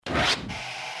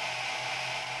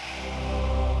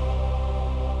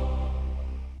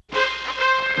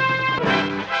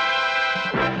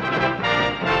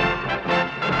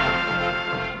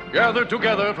gathered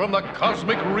together from the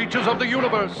cosmic reaches of the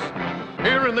universe,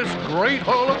 here in this great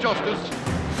hall of justice.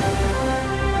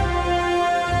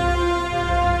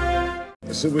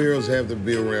 The superheroes have to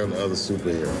be around other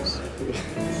superheroes.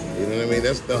 You know what I mean?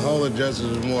 That's the Hall of Justice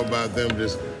is more about them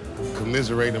just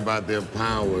commiserating about their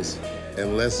powers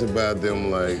and less about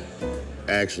them, like,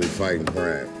 actually fighting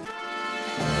crime.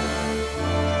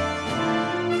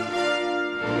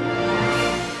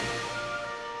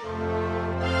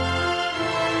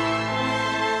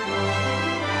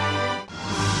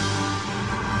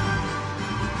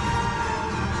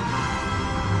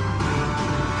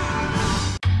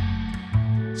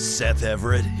 Seth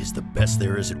Everett is the best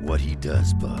there is at what he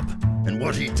does, bub. And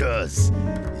what he does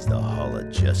is the Hall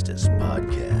of Justice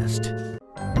podcast.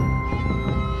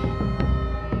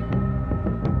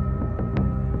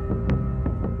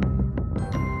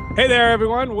 Hey there,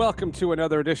 everyone. Welcome to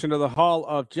another edition of the Hall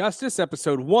of Justice,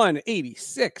 episode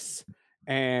 186.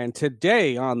 And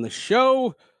today on the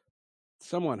show,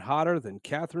 someone hotter than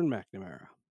Catherine McNamara.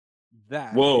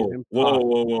 That whoa.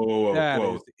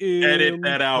 That is edit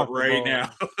that out right now.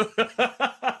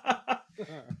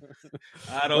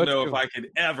 I don't know if I could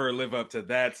ever live up to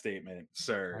that statement,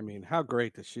 sir. I mean, how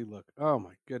great does she look? Oh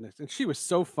my goodness. And she was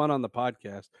so fun on the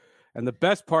podcast. And the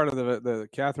best part of the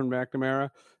Catherine McNamara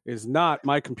is not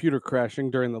my computer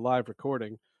crashing during the live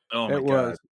recording. Oh my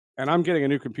God. And I'm getting a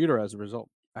new computer as a result.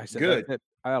 I said, good.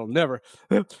 I'll never,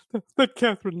 that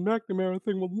Catherine McNamara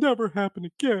thing will never happen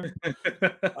again.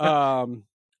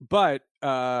 But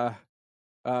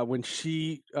when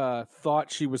she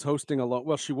thought she was hosting alone,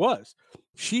 well, she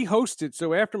hosted.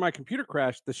 So after my computer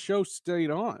crashed, the show stayed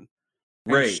on.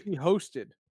 Right. She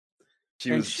hosted.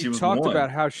 She was talked one, about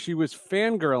how she was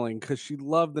fangirling because she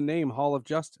loved the name Hall of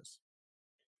Justice.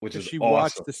 which is she awesome.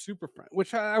 watched the Super Friend,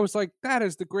 which I was like, that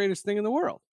is the greatest thing in the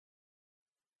world.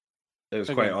 It was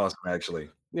quite awesome, actually.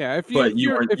 Yeah, if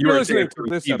you're listening to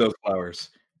this episode, those flowers.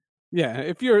 Yeah,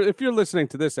 if you're listening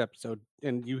to this episode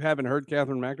and you haven't heard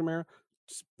Catherine McNamara,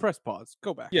 just press pause.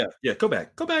 Go back. Yeah, go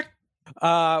back.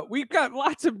 We've got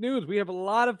lots of news. We have a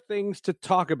lot of things to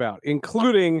talk about,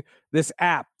 including this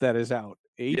app that is out,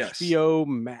 HBO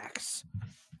Max.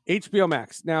 HBO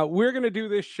Max. Now, we're going to do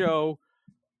this show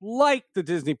like the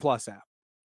Disney Plus app.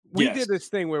 We did this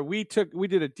thing where we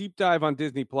did a deep dive on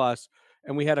Disney Plus,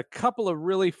 and we had a couple of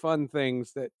really fun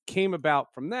things that came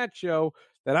about from that show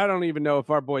that I don't even know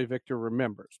if our boy Victor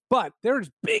remembers. But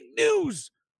there's big news.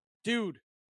 Dude,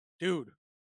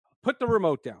 put the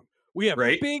remote down. We have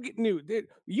big news.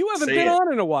 You haven't been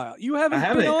on in a while. You haven't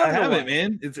been on I haven't,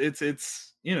 man.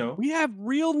 It's we have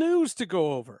real news to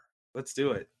go over. Let's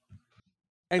do it.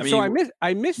 And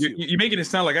I miss you. You're making it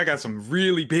sound like I got some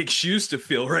really big shoes to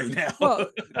fill right now. Well,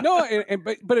 no,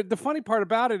 but the funny part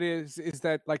about it is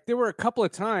that, like, there were a couple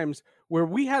of times where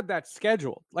we had that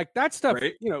scheduled. Like, that stuff,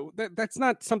 that's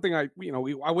not something I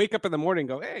wake up in the morning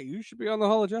and go, hey, you should be on the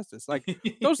Hall of Justice. Like,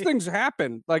 those things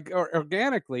happen, like,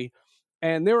 organically.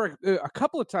 And there were a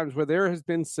couple of times where there has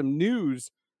been some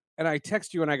news, and I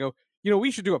text you and I go,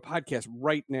 we should do a podcast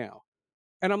right now.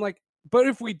 And I'm like, but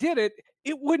if we did it,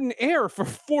 it wouldn't air for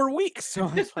 4 weeks. So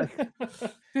I was like,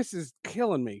 this is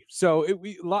killing me. So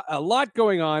a lot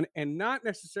going on, and not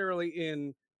necessarily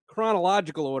in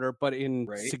chronological order, but in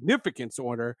significance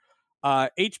order.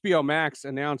 HBO Max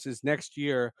announces next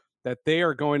year that they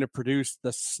are going to produce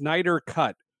the Snyder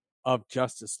Cut of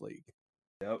Justice League.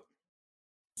 Yep.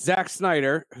 Zack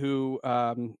Snyder, who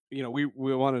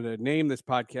we wanted to name this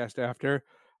podcast after,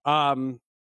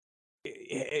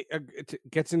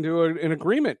 gets into an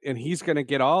agreement, and he's going to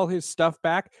get all his stuff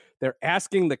back. They're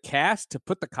asking the cast to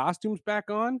put the costumes back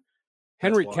on.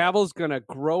 Henry Cavill's going to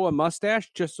grow a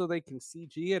mustache just so they can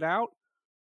CG it out.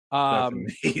 That's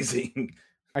amazing.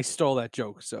 I stole that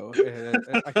joke, so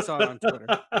I saw it on Twitter.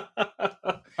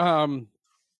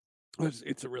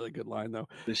 It's a really good line, though.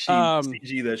 The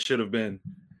CG that should have been.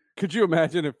 Could you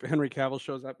imagine if Henry Cavill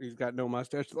shows up and he's got no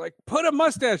mustache? They're like, put a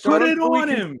mustache on him. Put it on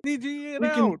him. CG it we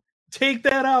out. Can take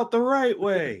that out the right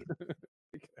way.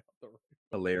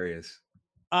 Hilarious.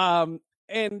 And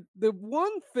the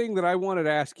one thing that I wanted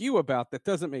to ask you about that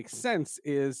doesn't make sense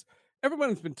is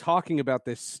everyone's been talking about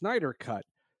this Snyder Cut.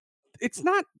 It's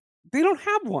not, they don't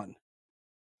have one.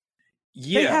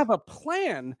 Yeah. They have a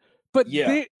plan, but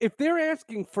if they're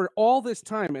asking for all this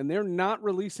time and they're not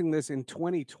releasing this in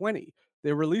 2020,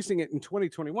 they're releasing it in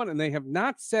 2021, and they have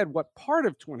not said what part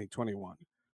of 2021.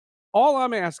 All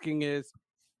I'm asking is,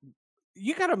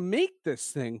 you got to make this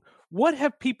thing. What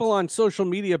have people on social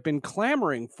media been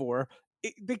clamoring for?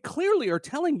 They clearly are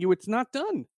telling you it's not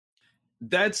done.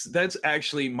 That's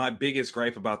actually my biggest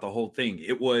gripe about the whole thing.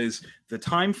 It was the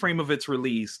time frame of its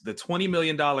release, the $20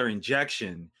 million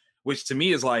injection, which to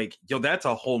me is like, yo, that's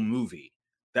a whole movie.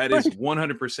 That is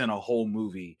 100% a whole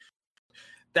movie.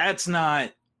 I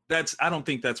don't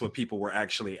think that's what people were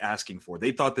actually asking for.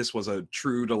 They thought this was a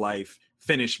true to life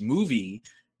finished movie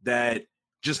that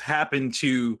just happened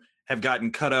to have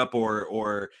gotten cut up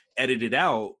or edited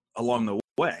out along the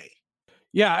way.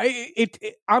 Yeah,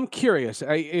 I'm curious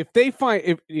if they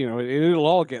it'll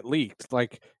all get leaked.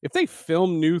 Like if they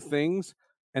film new things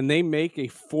and they make a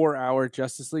 4-hour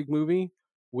Justice League movie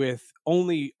with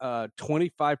only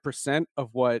 25% of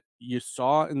what you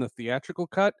saw in the theatrical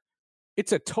cut,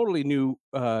 it's a totally new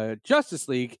Justice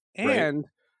League, and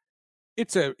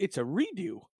it's a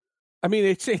redo. I mean,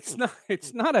 it's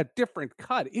not a different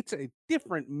cut. It's a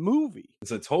different movie.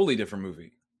 It's a totally different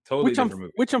movie.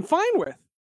 Which I'm fine with.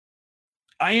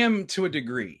 I am to a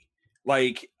degree.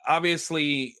 Like,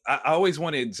 obviously, I always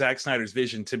wanted Zack Snyder's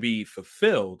vision to be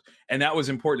fulfilled, and that was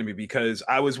important to me because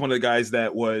I was one of the guys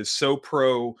that was so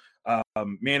pro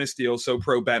Man of Steel, so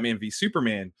pro Batman v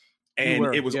Superman,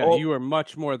 and you were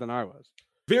much more than I was.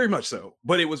 Very much so,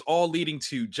 but it was all leading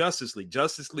to Justice League.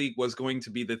 Justice League was going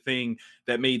to be the thing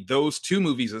that made those two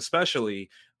movies especially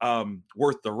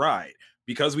worth the ride.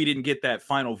 Because we didn't get that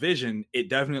final vision, it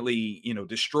definitely,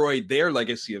 destroyed their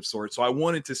legacy of sorts. So I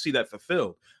wanted to see that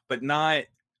fulfilled, but not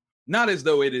as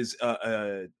though it is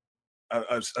a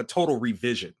total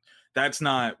revision. That's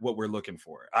not what we're looking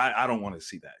for. I don't want to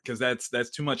see that because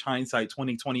that's too much hindsight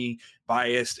 2020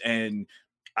 biased, and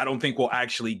I don't think we'll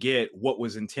actually get what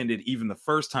was intended even the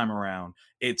first time around.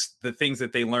 It's the things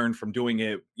that they learned from doing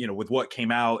it, with what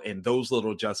came out and those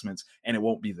little adjustments, and it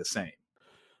won't be the same.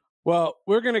 Well,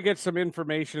 we're going to get some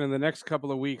information in the next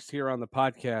couple of weeks here on the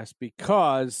podcast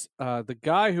because the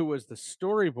guy who was the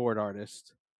storyboard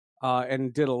artist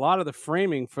and did a lot of the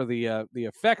framing for the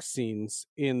effects scenes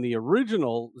in the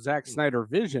original Zack Snyder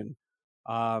Vision,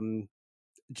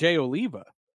 Jay Oliva,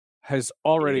 has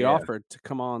already offered to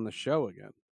come on the show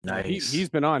again. Nice. He's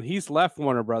been on. He's left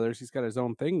Warner Brothers. He's got his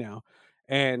own thing now.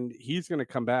 And he's going to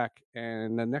come back.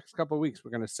 And the next couple of weeks, we're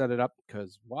going to set it up.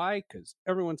 Why? Because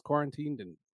everyone's quarantined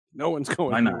and no one's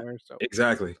going anywhere. So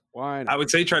exactly. Why not? I would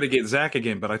say try to get Zach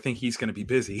again, but I think he's going to be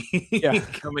busy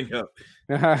coming up.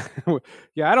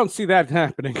 Yeah, I don't see that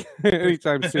happening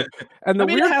anytime soon. And the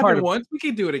weird part once we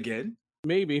can do it again.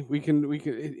 Maybe we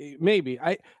can. Maybe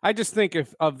I just think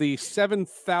of the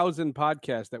 7,000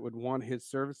 podcasts that would want his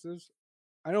services,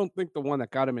 I don't think the one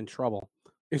that got him in trouble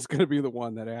is going to be the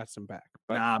one that asked him back.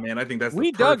 But nah, man, I think that's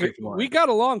the perfect one. We got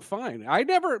along fine. I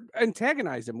never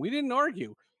antagonized him. We didn't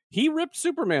argue. He ripped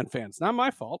Superman fans. Not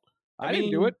my fault. I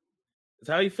didn't do it. That's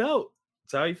how he felt.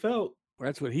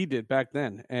 That's what he did back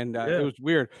then. And it was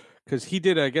weird because he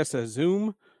did, I guess, a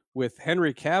Zoom with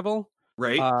Henry Cavill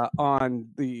on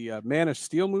the Man of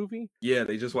Steel movie. Yeah,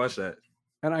 they just watched that.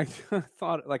 And I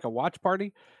thought like a watch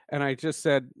party. And I just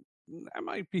said, that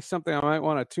might be something I might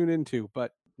want to tune into.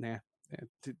 But nah,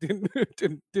 it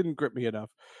didn't grip me enough.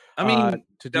 I mean,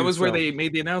 that was where they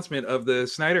made the announcement of the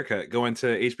Snyder Cut going to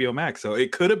HBO Max. So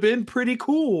it could have been pretty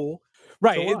cool.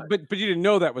 Right. But you didn't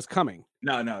know that was coming.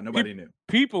 No, nobody knew.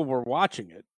 People were watching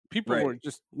it. People were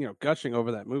just, gushing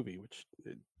over that movie, which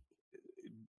it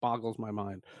boggles my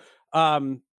mind.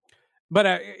 But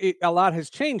a lot has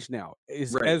changed now.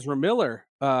 Ezra Miller,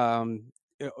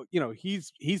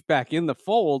 he's back in the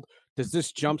fold. Does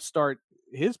this jumpstart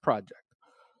his project?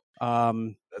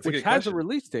 Which has a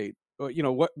release date.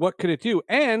 What could it do?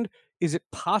 And is it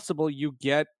possible you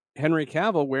get Henry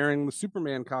Cavill wearing the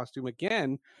Superman costume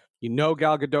again? Gal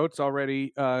Gadot's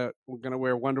already going to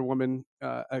wear Wonder Woman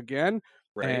again.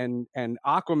 And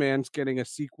Aquaman's getting a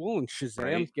sequel, and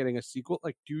Shazam's getting a sequel.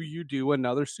 Like, do you do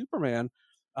another Superman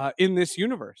in this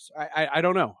universe? I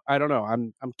don't know.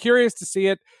 I'm curious to see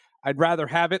it. I'd rather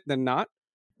have it than not.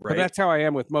 But that's how I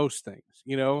am with most things.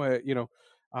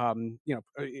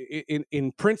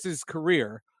 In Prince's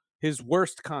career, his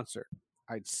worst concert,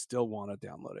 I'd still want to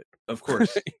download it. Of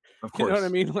course. You know what I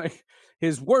mean? Like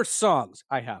his worst songs,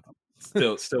 I have them.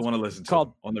 Still want to listen to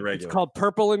them on the regular. It's called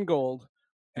Purple and Gold,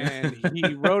 and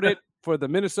he wrote it for the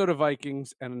Minnesota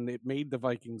Vikings, and it made the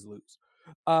Vikings lose.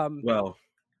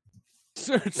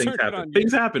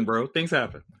 Things happen, bro. Things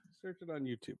happen. Search it on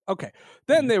YouTube. Okay.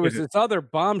 Then there was this other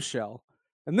bombshell,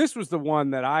 and this was the one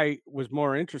that I was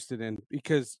more interested in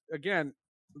because, again,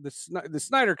 the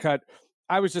Snyder Cut,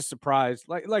 I was just surprised.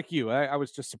 Like you, I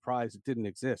was just surprised it didn't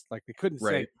exist. Like they couldn't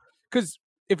say, because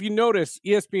if you notice,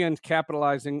 ESPN's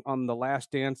capitalizing on The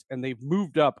Last Dance, and they've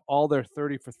moved up all their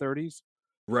 30 for 30s.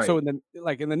 Right. So in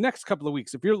the next couple of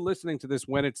weeks, if you're listening to this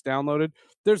when it's downloaded,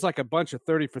 there's like a bunch of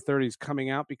 30 for 30s coming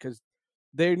out because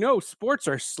they know sports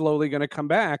are slowly going to come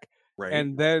back,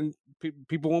 and then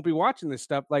people won't be watching this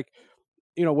stuff. Like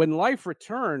when Life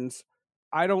returns,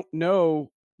 I don't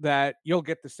know that you'll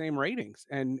get the same ratings.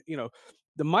 And,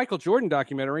 the Michael Jordan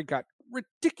documentary got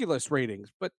ridiculous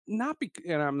ratings, but not because,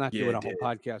 and I'm not doing a whole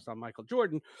podcast on Michael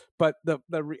Jordan, but the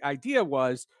idea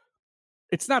was,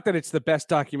 it's not that it's the best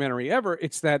documentary ever.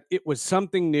 It's that it was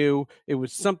something new. It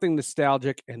was something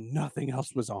nostalgic, and nothing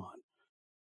else was on.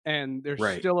 And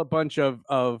there's still a bunch of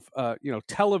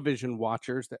television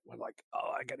watchers that were like,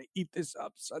 oh, I got to eat this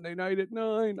up Sunday night at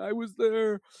 9. I was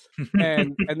there.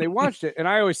 and they watched it. And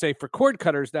I always say for cord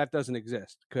cutters, that doesn't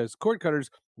exist, because cord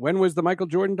cutters, when was the Michael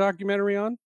Jordan documentary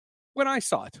on? When I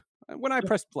saw it, when I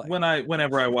pressed play,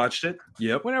 whenever I watched it.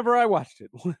 Yep. Whenever I watched it.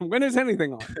 When is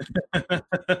anything on?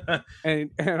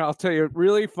 and I'll tell you,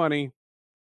 really funny,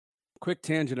 quick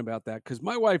tangent about that, because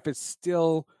my wife is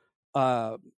still,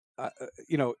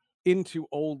 into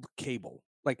old cable.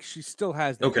 Like, she still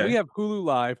has that. Okay. We have Hulu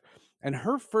Live, and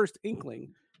her first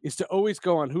inkling is to always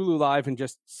go on Hulu Live and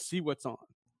just see what's on.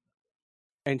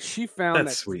 And she found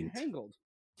that sweet.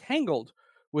 Tangled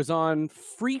was on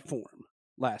Freeform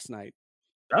last night.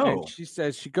 Oh. And she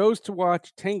says she goes to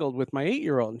watch Tangled with my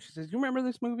 8-year-old, and she says, "You remember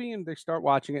this movie?" And they start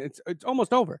watching it. It's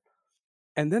almost over.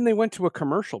 And then they went to a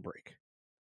commercial break.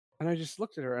 And I just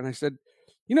looked at her and I said,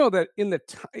 that in the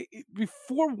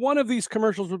before one of these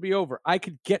commercials would be over, I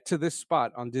could get to this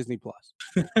spot on Disney Plus.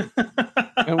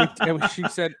 and she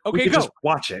said, "Okay, go just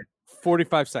watch it."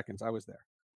 45 seconds. I was there.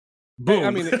 Boom.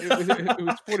 I mean, it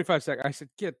was 45 seconds. I said,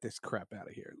 "Get this crap out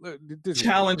of here." Disney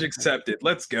Challenge accepted.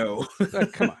 Let's go.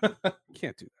 Come on,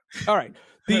 can't do that. All right.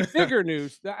 The bigger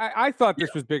news. I thought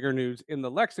this was bigger news in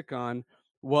the lexicon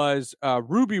was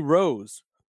Ruby Rose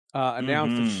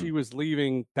announced that she was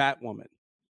leaving Batwoman.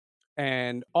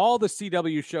 And all the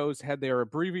CW shows had their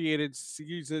abbreviated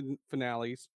season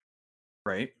finales.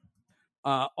 Right.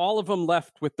 All of them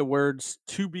left with the words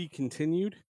 "to be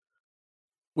continued,"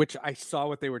 which I saw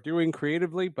what they were doing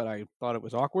creatively, but I thought it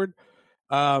was awkward.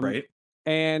 Right.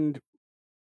 And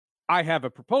I have a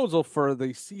proposal for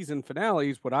the season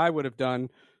finales. What I would have done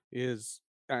is,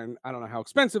 and I don't know how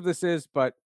expensive this is,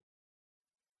 but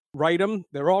write them.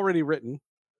 They're already written.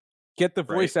 Get the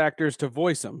voice actors to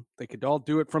voice them. They could all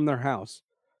do it from their house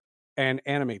and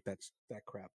animate that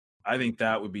crap. I think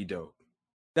that would be dope.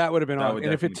 That would have been awesome.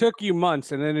 And if it took you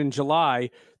months, and then in July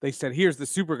they said, "Here's the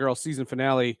Supergirl season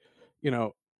finale,"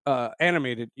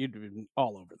 animated, you'd have been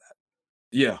all over that.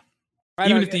 Yeah.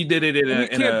 Even if you did it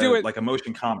in a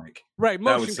motion comic. Right,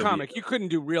 motion comic. You couldn't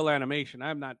do real animation.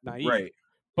 I'm not naive. Right.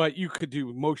 But you could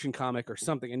do motion comic or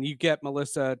something, and you get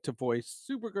Melissa to voice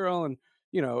Supergirl, and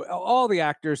all the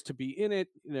actors to be in it,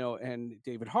 and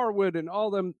David Harwood and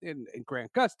all them, and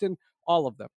Grant Gustin, all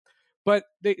of them. But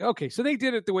so they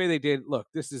did it the way they did. Look,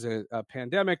 this is a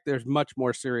pandemic. There's much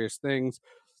more serious things.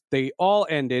 They all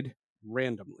ended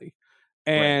randomly,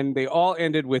 and they all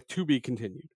ended with "to be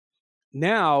continued."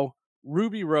 Now,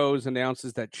 Ruby Rose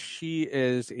announces that she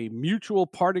is a mutual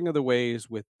parting of the ways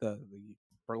with the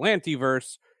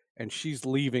Berlantiverse, and she's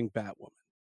leaving Batwoman.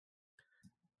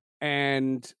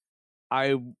 And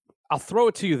I'll throw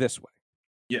it to you this way.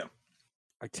 Yeah.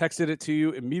 I texted it to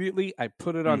you immediately. I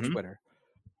put it on Twitter.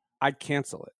 I'd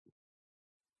cancel it.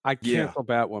 I'd cancel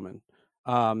Batwoman.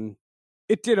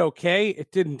 It did okay. It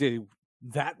didn't do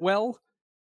that well.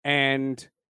 And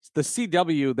the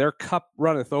CW, their cup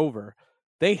runneth over.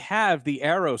 They have the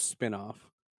Arrow spinoff.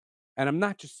 And I'm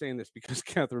not just saying this because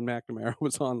Catherine McNamara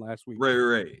was on last week.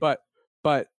 Right.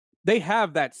 But they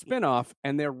have that spinoff,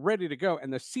 and they're ready to go.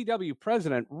 And the CW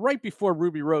president, right before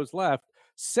Ruby Rose left,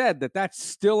 said that that's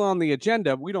still on the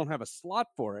agenda. We don't have a slot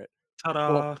for it.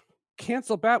 Ta-da. Well,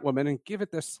 cancel Batwoman and give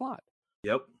it this slot.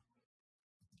 Yep.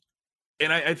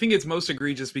 And I think it's most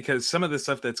egregious because some of the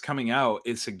stuff that's coming out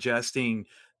is suggesting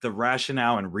the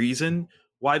rationale and reason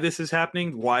why this is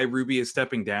happening, why Ruby is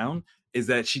stepping down, is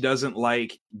that she doesn't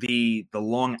like the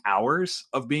long hours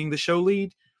of being the show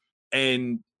lead.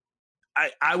 And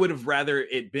I would have rather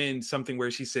it been something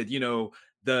where she said,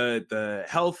 the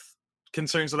health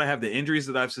concerns that I have, the injuries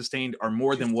that I've sustained are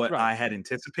more than what I had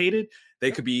anticipated.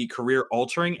 They could be career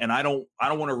altering, and I don't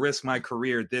want to risk my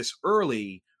career this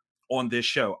early on this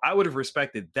show. I would have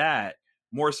respected that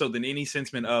more so than any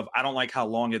sentiment of I don't like how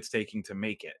long it's taking to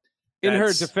make it. In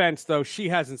her defense, though, she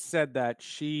hasn't said that.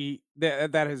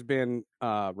 That has been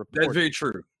reported. That's very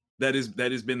true. That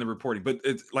has been the reporting. But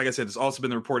it's, like I said, it's also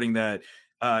been the reporting that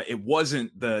it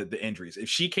wasn't the injuries. If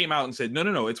she came out and said,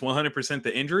 no, it's 100%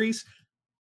 the injuries,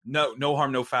 no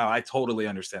harm, no foul, I totally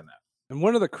understand that. And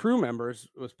one of the crew members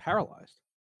was paralyzed.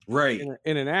 Right.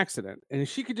 In an accident. And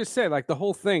she could just say, like, the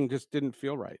whole thing just didn't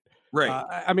feel right. Right.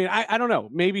 I mean, I don't know.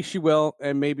 Maybe she will,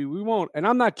 and maybe we won't. And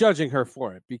I'm not judging her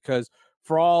for it, because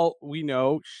For all we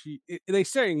know, they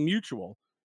saying mutual.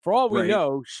 For all we Right.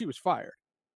 know, she was fired.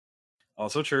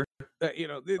 Also true.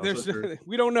 There's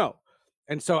we don't know.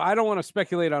 And so I don't want to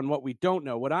speculate on what we don't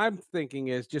know. What I'm thinking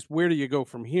is just where do you go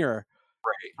from here?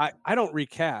 Right. I don't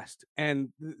recast. And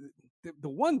the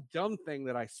one dumb thing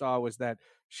that I saw was that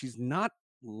she's not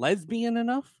lesbian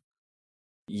enough.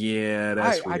 Yeah,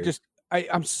 that's weird.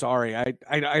 I'm sorry.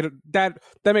 That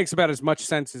makes about as much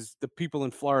sense as the people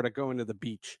in Florida going to the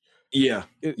beach. Yeah.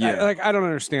 I don't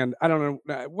understand. I don't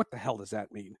know what the hell does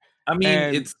that mean. I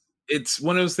mean, it's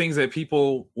one of those things that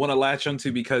people want to latch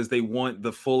onto because they want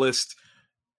the fullest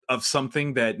of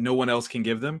something that no one else can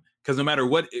give them. Because no matter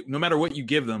what you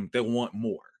give them, they'll want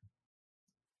more.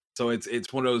 So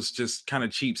it's one of those just kind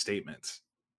of cheap statements.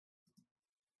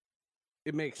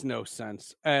 It makes no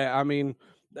sense. I mean,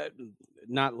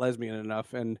 not lesbian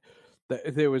enough. And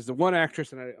there was the one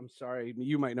actress, and I'm sorry,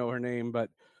 you might know her name, but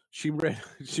she went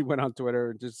on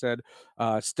Twitter and just said,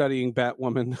 studying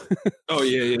Batwoman. Oh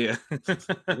yeah.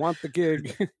 Want the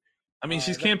gig. I mean,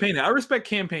 she's campaigning. I respect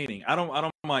campaigning. I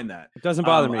don't mind that. It doesn't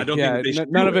bother me. I don't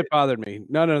think none of it bothered me.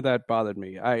 None of that bothered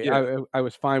me. I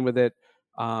was fine with it.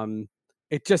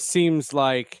 It just seems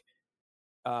like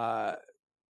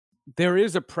there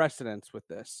is a precedence with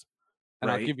this, and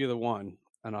right. I'll give you the one,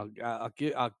 and I'll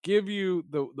give you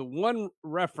the one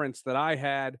reference that I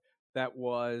had that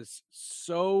was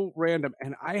so random,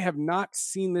 and I have not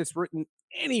seen this written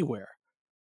anywhere.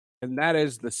 And that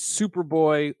is the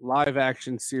Superboy live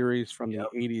action series from the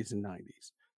 80s and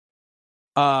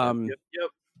 90s.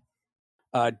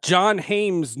 John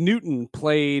Hames Newton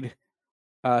played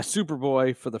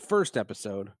Superboy for the first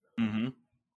episode. Mm-hmm.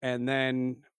 And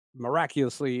then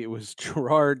miraculously, it was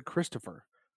Gerard Christopher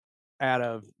out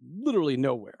of literally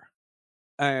nowhere.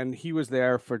 And he was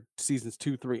there for seasons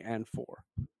 2, 3, and 4.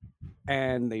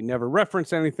 And they never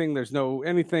reference anything. There's no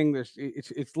anything.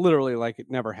 It's literally like it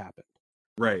never happened.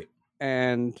 Right.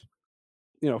 And,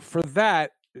 for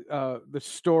that, the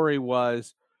story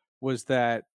was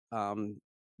that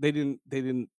they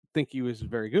didn't think he was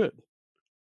very good.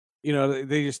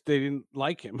 They didn't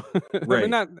like him. Right.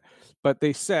 I mean, but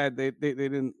they said they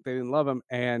didn't love him,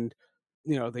 and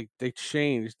they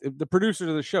changed. The producers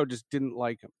of the show just didn't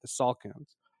like him, the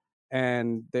Salkinds,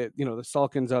 and the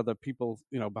Salkinds are the people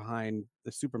behind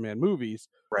the Superman movies.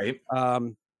 Right.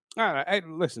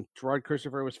 Listen, Gerard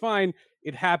Christopher was fine.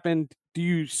 It happened. Do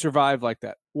you survive like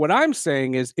that? What I'm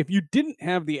saying is, if you didn't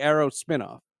have the Arrow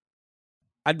spinoff,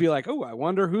 I'd be like, oh, I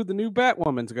wonder who the new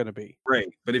Batwoman's going to be. Right.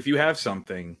 But if you have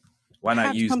something, why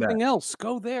not use something else?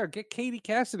 Go there. Get Katie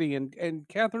Cassidy and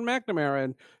Catherine McNamara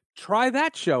and try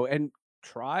that show and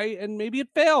maybe it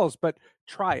fails, but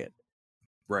try it.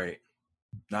 Right.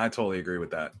 No, I totally agree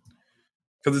with that.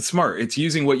 Because it's smart. It's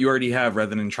using what you already have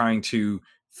rather than trying to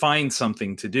find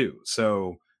something to do.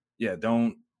 So yeah,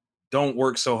 don't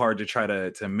work so hard to try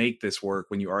to make this work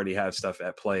when you already have stuff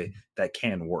at play that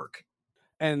can work.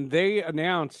 And they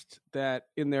announced that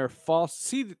in their fall,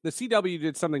 the CW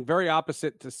did something very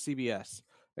opposite to CBS.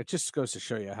 It just goes to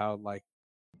show you how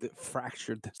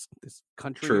fractured this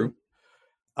country. True.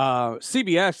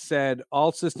 CBS said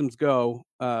all systems go.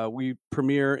 We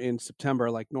premiere in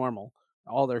September like normal.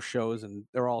 All their shows, and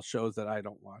they're all shows that I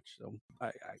don't watch, so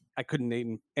I couldn't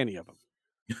name any of them.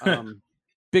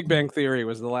 Big Bang Theory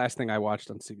was the last thing I watched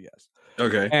on CBS.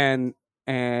 Okay.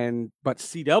 But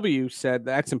CW said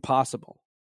that's impossible.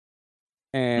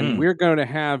 And we're going to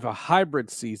have a hybrid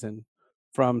season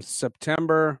from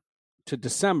September to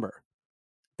December.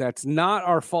 That's not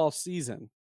our fall season,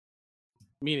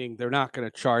 meaning they're not going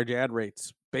to charge ad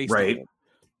rates based on it.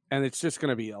 And it's just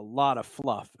going to be a lot of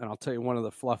fluff. And I'll tell you one of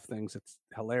the fluff things that's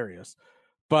hilarious.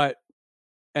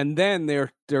 And then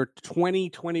their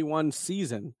 2021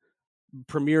 season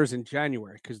premieres in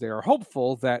January because they are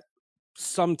hopeful that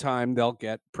sometime they'll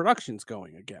get productions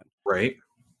going again. Right.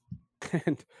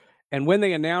 And when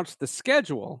they announced the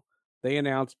schedule, they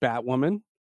announced Batwoman,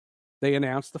 they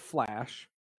announced The Flash,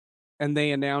 and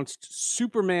they announced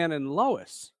Superman and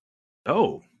Lois.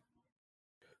 Oh.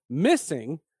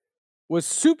 Missing was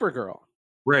Supergirl.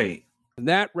 Right. And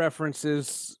that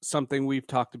references something we've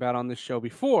talked about on this show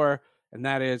before, and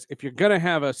that is if you're going to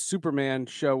have a Superman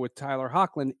show with Tyler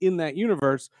Hoechlin in that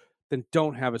universe, then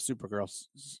don't have a Supergirl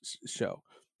show.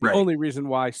 The only reason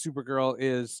why Supergirl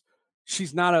is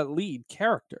she's not a lead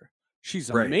character.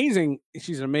 She's amazing.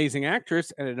 She's an amazing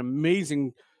actress and an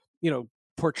amazing,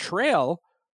 portrayal.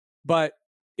 But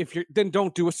if then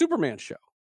don't do a Superman show.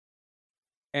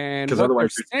 And because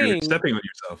otherwise you're stepping on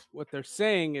yourself. What they're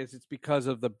saying is it's because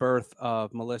of the birth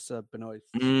of Melissa Benoist's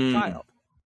child.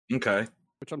 Okay.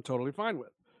 Which I'm totally fine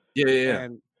with. Yeah.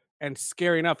 and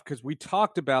scary enough because we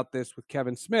talked about this with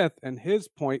Kevin Smith and his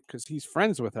point because he's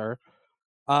friends with her.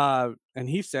 And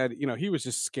he said, he was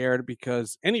just scared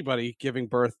because anybody giving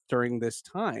birth during this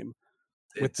time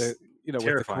with the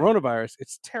coronavirus,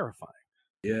 it's terrifying.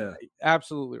 Yeah,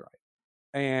 absolutely right.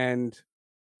 And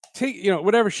take,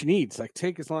 whatever she needs, like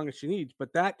take as long as she needs.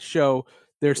 But that show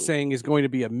they're saying is going to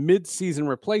be a mid-season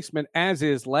replacement, as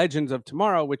is Legends of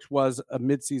Tomorrow, which was a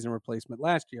mid-season replacement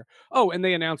last year. Oh, and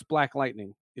they announced Black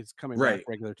Lightning is coming back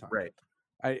regular time. Right.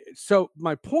 So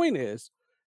my point is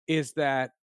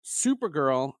that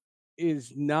Supergirl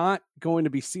is not going to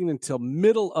be seen until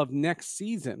middle of next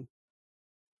season.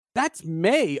 That's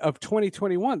May of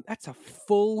 2021. That's a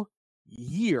full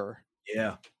year.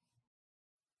 Yeah.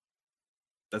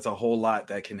 That's a whole lot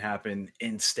that can happen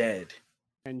instead.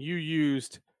 And you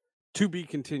used to be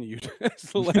continued as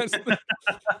the last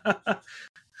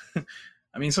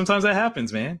I mean, sometimes that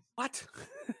happens, man. What?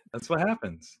 That's what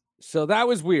happens. So that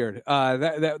was weird.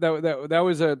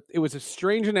 That was a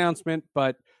strange announcement,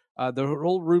 but the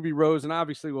whole Ruby Rose, and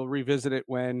obviously we'll revisit it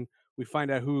when we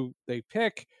find out who they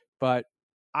pick. But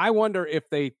I wonder if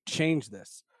they change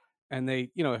this, and they,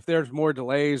 if there's more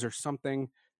delays or something,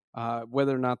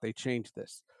 whether or not they change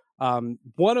this.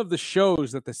 One of the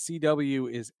shows that the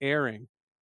CW is airing,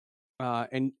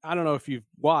 and I don't know if you've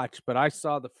watched, but I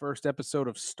saw the first episode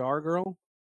of Stargirl.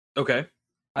 Okay,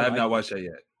 I have not watched that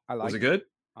yet. Was it good?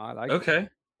 I like. Okay. It.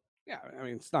 Yeah, I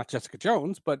mean, it's not Jessica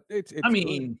Jones, but it's I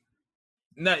mean,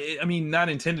 not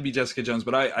intended to be Jessica Jones,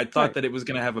 but I thought that it was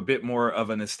going to have a bit more of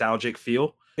a nostalgic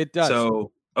feel. It does.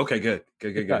 So okay, good.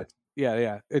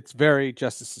 Yeah. It's very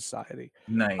Justice Society.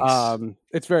 Nice.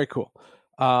 It's very cool.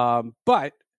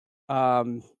 But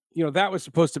that was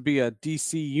supposed to be a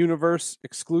DC Universe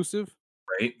exclusive,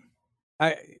 right?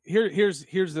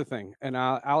 Here's the thing, and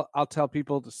I'll tell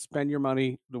people to spend your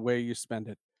money the way you spend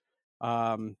it.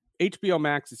 HBO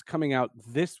Max is coming out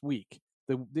this week.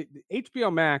 The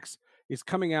HBO Max is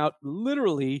coming out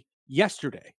literally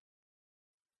yesterday.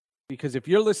 Because if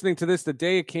you're listening to this the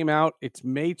day it came out, it's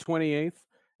May 28th,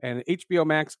 and HBO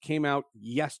Max came out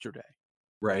yesterday.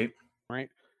 Right.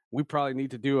 We probably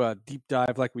need to do a deep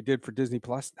dive like we did for Disney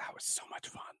Plus. That was so much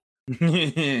fun.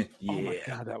 Yeah. Oh my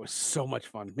God, that was so much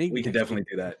fun. Maybe we could definitely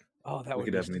do that. Oh, that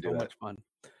would be so much fun.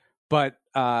 But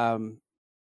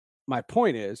my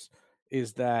point is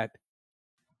that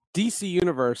DC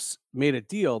Universe made a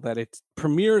deal that it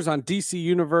premieres on DC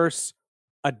Universe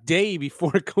a day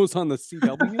before it goes on the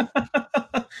CW.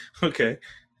 Okay.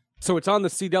 So it's on the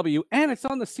CW and it's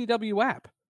on the CW app.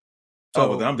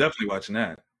 So, I'm definitely watching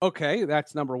that. Okay,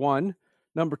 that's number one.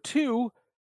 Number two,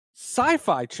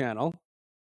 Sci-Fi Channel,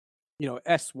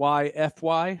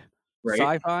 SYFY, right.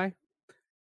 Sci-Fi.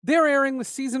 They're airing the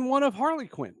season 1 of Harley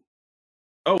Quinn.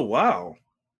 Oh, wow.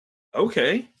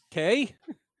 Okay.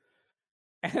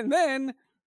 And then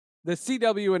the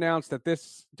CW announced that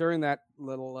during that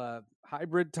little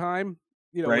hybrid time,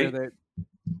 where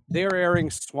they're airing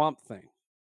Swamp Thing.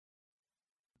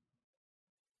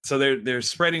 So they're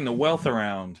spreading the wealth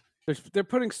around. They're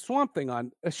putting Swamp Thing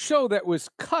on, a show that was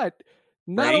cut,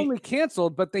 not only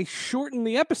canceled, but they shortened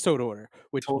the episode order,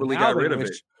 which totally got rid of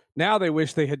it. Now they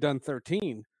wish they had done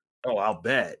 13. Oh, I'll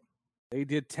bet. They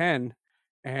did 10,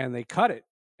 and they cut it,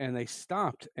 and they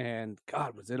stopped, and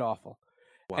God, was it awful.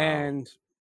 Wow. And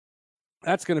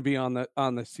that's going to be on the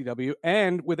CW.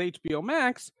 And with HBO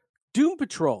Max, Doom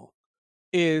Patrol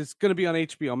is going to be on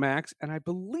HBO Max, and I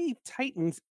believe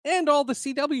Titans and all the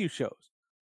CW shows.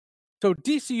 So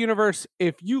DC Universe,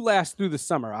 if you last through the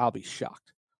summer, I'll be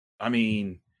shocked. I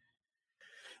mean,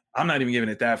 I'm not even giving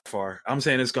it that far. I'm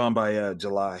saying it's gone by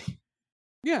July.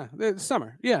 Yeah, the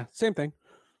summer. Yeah, same thing.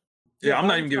 Yeah, I'm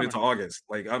not even giving it to August.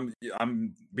 Like I'm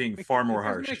being far more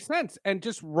harsh. Makes sense. And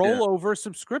just roll over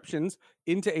subscriptions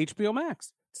into HBO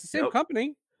Max. It's the same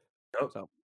company. Yep. So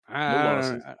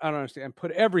I don't understand. Put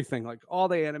everything, like all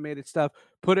the animated stuff,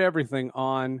 put everything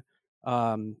on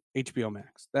HBO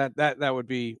Max. That would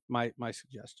be my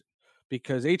suggestion.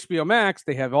 Because HBO Max,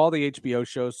 they have all the HBO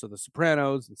shows, so The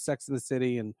Sopranos and Sex and the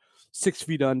City and 6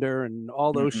 Feet Under and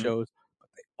all those shows. But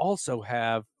they also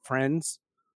have Friends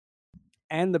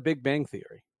and The Big Bang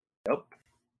Theory.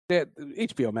 Yep.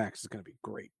 HBO Max is going to be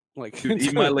great. Like, dude,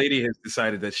 even my lady has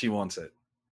decided that she wants it,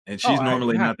 and she's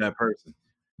normally not that person.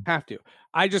 Have to.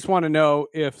 I just want to know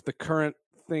if the current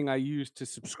thing I use to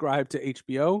subscribe to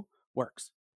HBO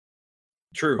works.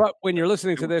 True. But when you're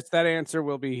listening to this, that answer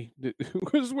will be,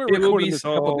 because we're recording this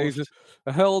a couple days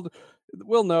held.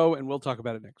 We'll know, and we'll talk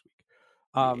about it next week.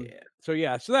 So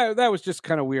that was just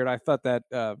kind of weird. I thought that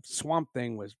Swamp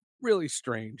Thing was really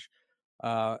strange.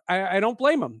 I don't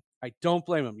blame them.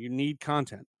 You need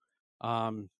content.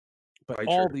 But Quite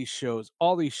all true. these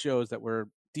shows that were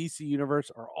DC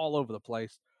Universe are all over the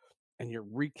place, and you're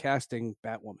recasting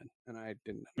Batwoman, and I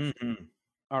didn't understand. Mhm.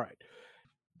 All right.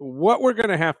 What we're going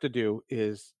to have to do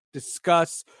is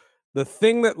discuss the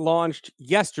thing that launched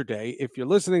yesterday. If you're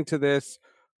listening to this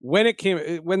when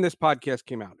this podcast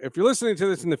came out, if you're listening to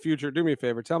this in the future, do me a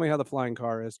favor, tell me how the flying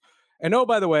car is. And oh,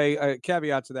 by the way,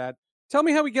 caveat to that, tell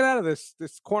me how we get out of this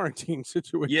quarantine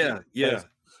situation. Yeah.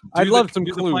 I'd love some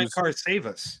do the flying clues. car save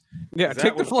us? Yeah, Is that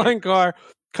take the what flying it is? car,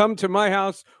 come to my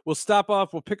house. We'll stop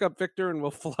off. We'll pick up Victor, and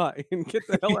we'll fly and get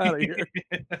the hell out of here.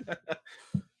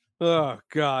 Oh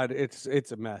God, it's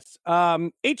a mess.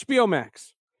 HBO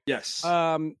Max. Yes.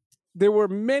 There were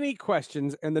many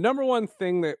questions, and the number one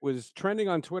thing that was trending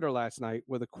on Twitter last night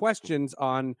were the questions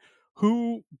on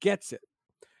who gets it.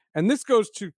 And this goes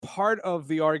to part of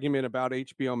the argument about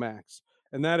HBO Max,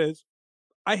 and that is,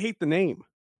 I hate the name.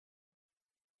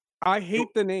 I hate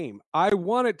the name. I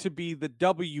want it to be the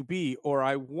WB, or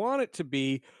I want it to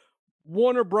be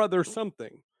Warner Brothers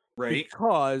something. Right.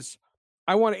 Because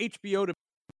I want HBO to.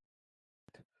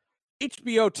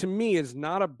 HBO to me is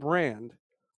not a brand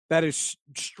that is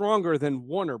stronger than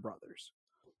Warner Brothers.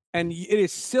 And it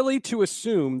is silly to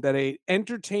assume that an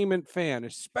entertainment fan,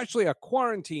 especially a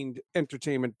quarantined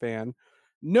entertainment fan,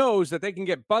 knows that they can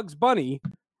get Bugs Bunny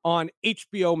on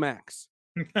HBO Max.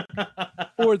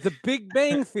 Or The Big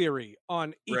Bang Theory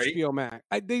on HBO Max.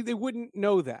 They wouldn't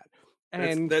know that.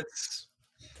 And that's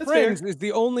Friends fair. is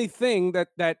the only thing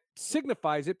that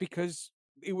signifies it, because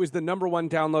it was the number one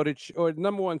downloaded or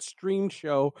number one streamed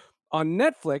show on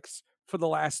Netflix for the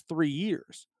last 3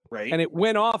 years. Right. And it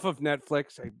went off of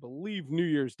Netflix, I believe, New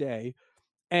Year's Day.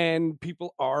 And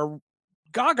people are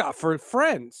gaga for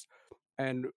Friends.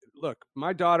 And look,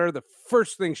 my daughter, the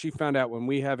first thing she found out when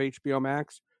we have HBO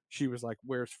Max, she was like,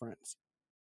 "Where's Friends?"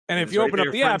 And if you open up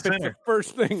the app, it's the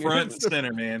first thing. Front and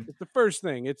center, man. It's the first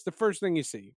thing. It's the first thing you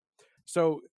see.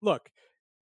 So look,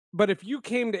 but if you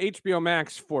came to HBO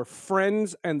Max for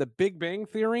Friends and The Big Bang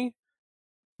Theory,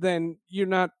 then you're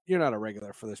not a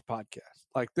regular for this podcast.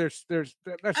 Like that's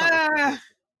not.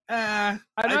 And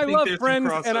I love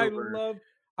Friends, and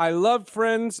I love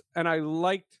Friends, and I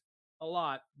liked a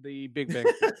lot The Big Bang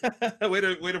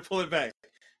Theory. way to pull it back.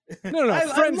 No,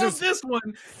 Friends is this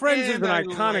one. Friends is an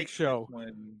iconic show.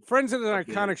 Friends is an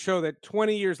iconic show that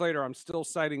 20 years later I'm still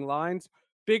citing lines.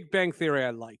 Big Bang Theory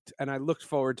I liked, and I looked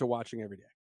forward to watching every day.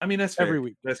 I mean, that's fair. Every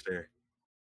week. That's fair.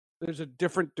 There's a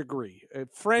different degree.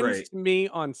 Friends to me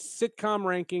on sitcom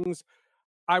rankings,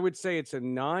 I would say it's a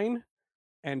 9,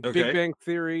 and Big Bang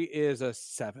Theory is a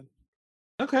 7.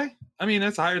 Okay. I mean,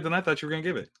 that's higher than I thought you were going to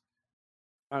give it.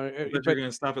 I thought you were going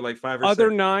to stop at like 5 or 6.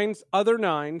 Other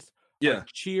nines. Yeah.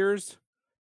 Cheers.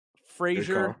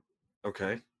 Frasier.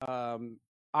 Okay.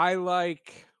 I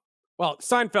like. Well,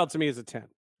 Seinfeld to me is a 10.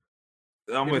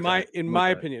 In my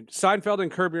opinion, Seinfeld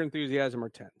and Curb Your Enthusiasm are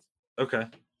 10s. Okay.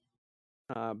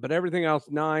 But everything else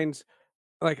 9s.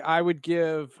 Like I would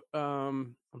give.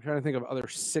 I'm trying to think of other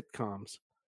sitcoms.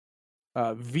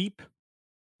 Veep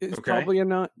is probably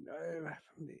a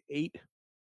 8.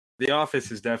 The Office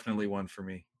is definitely one for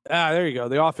me. There you go.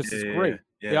 The Office is great.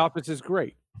 Yeah. The Office is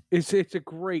great. It's a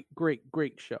great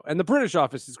show, and the British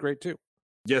Office is great too.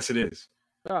 Yes, it is.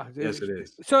 Yes, it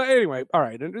is. So ananyway, all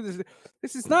right.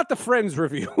 This is not the Friends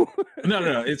review.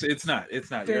 No, it's not.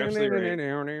 It's not. You're absolutely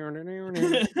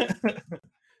right.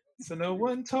 So no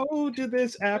one told you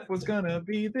this app was gonna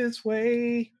be this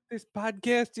way. This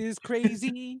podcast is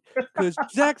crazy because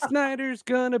Zack Snyder's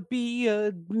gonna be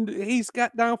he's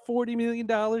got down $40 million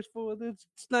for the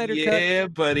Snyder Cut. Yeah,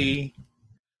 buddy.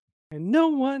 And no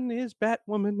one is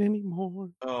Batwoman anymore.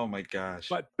 Oh my gosh!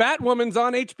 But Batwoman's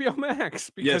on HBO Max.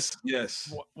 Because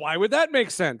yes. Why would that make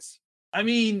sense? I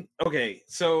mean, okay.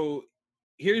 So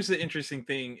here's the interesting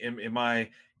thing in my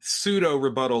pseudo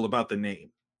rebuttal about the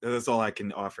name. That's all I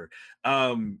can offer.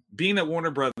 Being that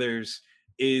Warner Brothers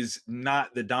is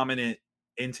not the dominant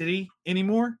entity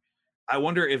anymore, I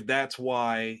wonder if that's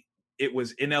why it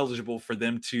was ineligible for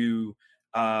them to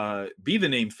be the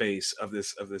name face of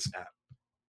this app.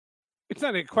 It's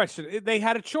not a question. They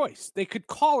had a choice. They could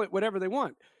call it whatever they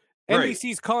want.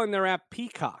 NBC's calling their app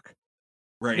Peacock.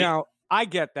 Right. Now, I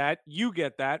get that. You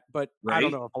get that. But I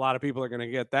don't know if a lot of people are going to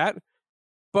get that.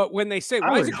 But when they say,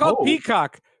 why is it called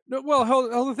Peacock? No, well,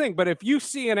 hold the thing. But if you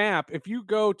see an app, if you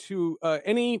go to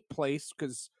any place,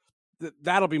 because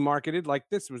that'll be marketed like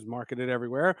this was marketed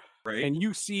everywhere. Right. And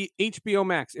you see HBO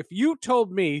Max. If you told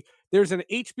me there's an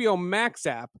HBO Max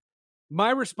app,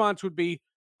 my response would be,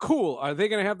 cool. Are they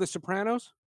going to have The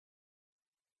Sopranos?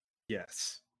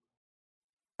 Yes.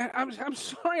 And I'm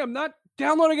sorry, I'm not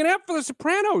downloading an app for The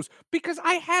Sopranos because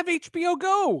I have HBO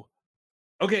Go.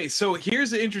 Okay, so here's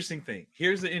the interesting thing.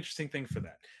 Here's the interesting thing for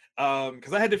that.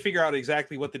 Because I had to figure out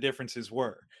exactly what the differences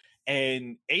were.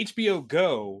 And HBO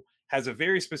Go has a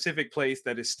very specific place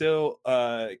that is still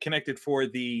connected for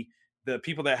the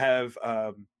people that have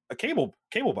a cable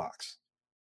box.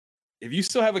 If you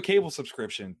still have a cable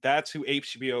subscription, that's who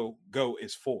HBO Go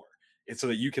is for. It's so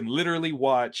that you can literally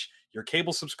watch your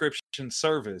cable subscription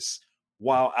service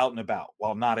while out and about,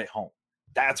 while not at home.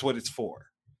 That's what it's for,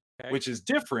 which is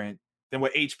different than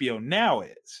what HBO Now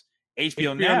is.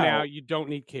 HBO Now, you don't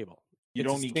need cable. You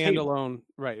don't need standalone, cable.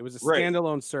 Right? It was a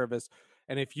standalone service,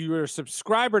 and if you are a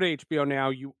subscriber to HBO Now,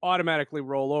 you automatically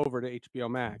roll over to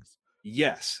HBO Max.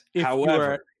 Yes.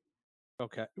 However,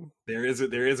 okay, there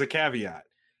is a caveat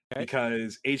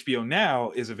because HBO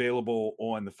Now is available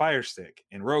on the Fire Stick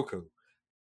and Roku.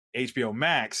 HBO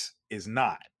Max is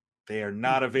not. They are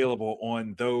not available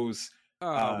on those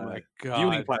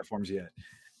viewing platforms yet.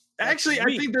 Actually,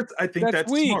 I think that's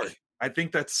smart. I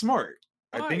think that's smart.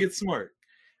 I think it's smart.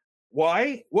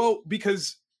 Why? Well,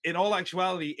 because in all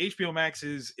actuality, HBO Max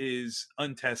is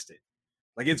untested.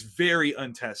 Like, it's very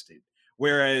untested.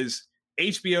 Whereas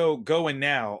HBO Go and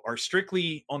Now are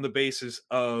strictly on the basis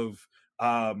of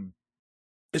HBO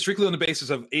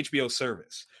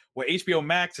service. What HBO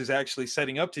Max is actually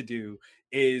setting up to do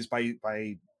is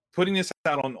by putting this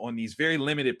out on these very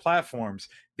limited platforms,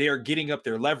 they are getting up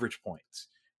their leverage points.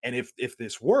 And if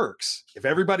this works, if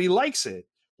everybody likes it,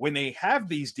 when they have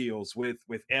these deals with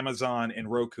Amazon and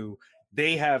Roku,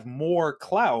 they have more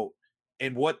clout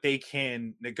in what they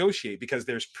can negotiate because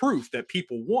there's proof that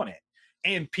people want it,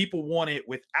 and people want it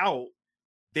without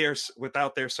their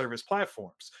service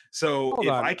platforms. So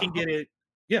I can get it,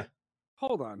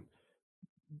 Hold on.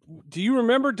 Do you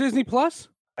remember Disney Plus?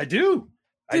 I do.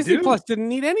 Disney Plus didn't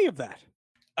need any of that.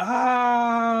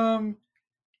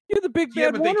 You're the big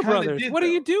bad Warner Brothers. What are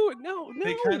you doing? No.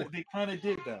 They kind of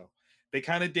did though. They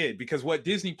kind of did, because what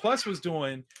Disney Plus was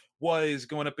doing was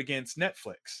going up against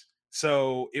Netflix.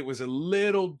 So it was a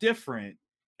little different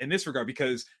in this regard,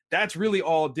 because that's really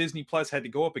all Disney Plus had to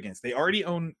go up against. They already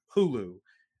own Hulu.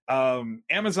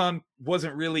 Amazon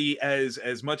wasn't really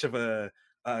as much of a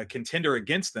contender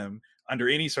against them under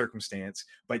any circumstance.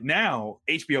 But now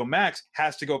HBO Max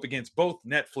has to go up against both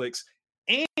Netflix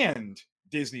and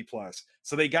Disney Plus.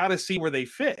 So they got to see where they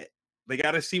fit. They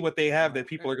got to see what they have that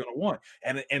people are going to want.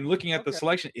 And looking at the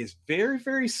selection is very,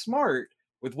 very smart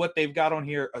with what they've got on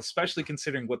here, especially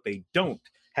considering what they don't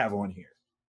have on here.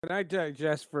 Can I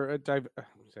digest for a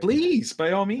please,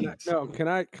 by all means. No, can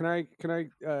I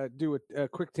do a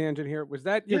quick tangent here? Was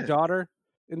that your daughter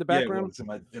in the background? Yeah, it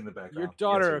was in the background. Your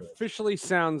daughter officially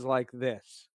sounds like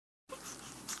this.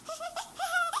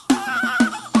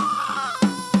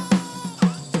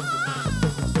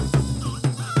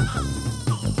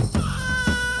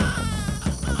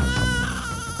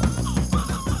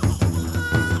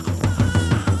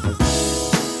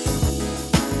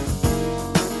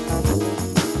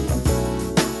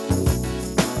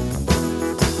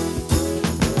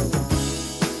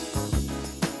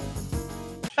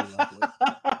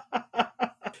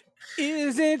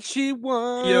 Isn't she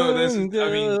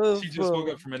wonderful? She just woke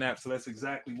up from a nap, so that's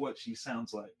exactly what she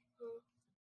sounds like.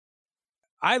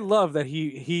 I love that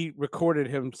he recorded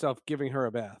himself giving her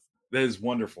a bath. That is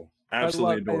wonderful.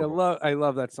 Absolutely adorable. I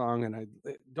love that song, and I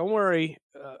don't worry.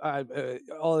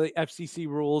 All the FCC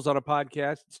rules on a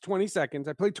podcast. It's 20 seconds.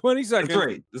 I played 20 seconds. That's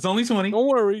right. It's only 20. Don't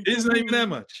worry. It's not even that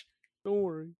much. Don't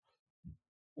worry.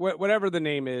 Whatever the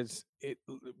name is,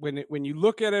 when you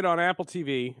look at it on Apple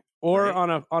TV or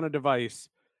on a device,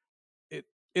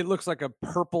 it looks like a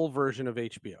purple version of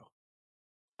HBO.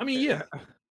 I mean, yeah,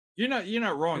 you're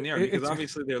not wrong there, because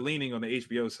obviously they're leaning on the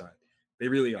HBO side. They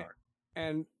really are.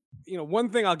 And one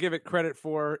thing I'll give it credit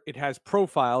for, it has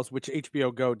profiles, which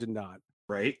HBO Go did not.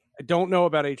 Right. I don't know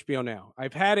about HBO Now.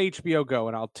 I've had HBO Go,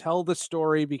 and I'll tell the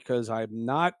story because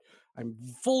I'm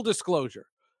full disclosure.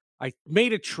 I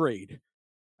made a trade.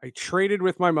 I traded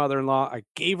with my mother-in-law. I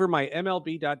gave her my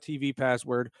MLB.TV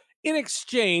password in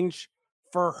exchange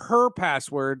for her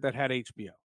password that had HBO.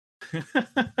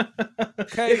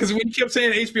 Okay, because when you kept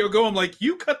saying HBO Go, I'm like,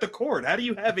 you cut the cord. How do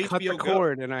you have HBO cut the Go?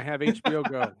 Cord, and I have HBO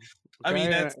Go. Okay? I mean,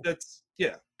 that's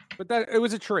yeah. But it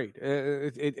was a trade.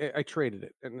 I traded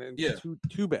it, and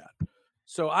too bad.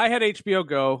 So I had HBO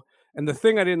Go, and the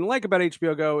thing I didn't like about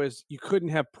HBO Go is you couldn't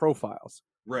have profiles.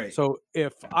 Right. So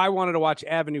if I wanted to watch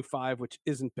Avenue 5, which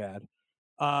isn't bad,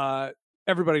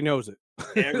 everybody knows it.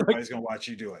 Everybody's gonna watch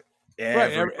you do it.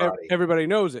 Everybody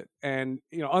knows it, and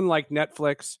unlike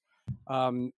Netflix,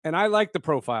 and I like the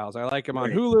profiles. I like them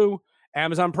on Hulu.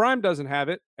 Amazon Prime doesn't have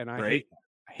it, and I hate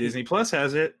Disney Plus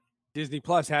has it. Disney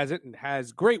Plus has it and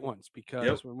has great ones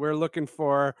because when we're looking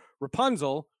for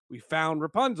Rapunzel, we found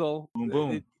Rapunzel. Boom,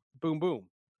 boom. Boom, boom.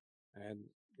 And,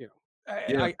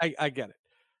 I get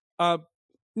it.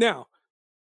 Now,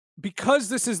 because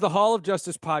this is the Hall of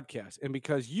Justice podcast and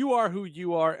because you are who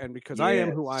you are and because I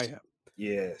am who I am.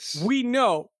 Yes. We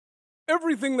know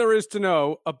everything there is to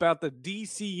know about the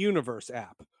DC Universe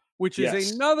app, which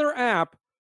is another app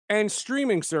and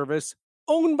streaming service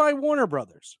owned by Warner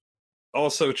Brothers.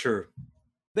 Also true.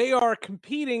 They are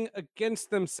competing against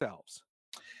themselves.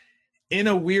 In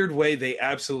a weird way, they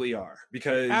absolutely are.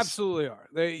 Because absolutely are.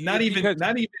 They not even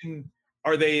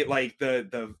are they like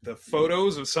the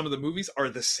photos of some of the movies are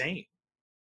the same.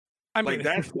 I mean, like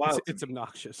that's wild. It's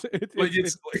obnoxious. It's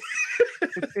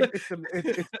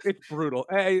brutal.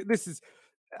 Hey, this is.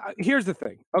 Here's the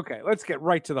thing. Okay, let's get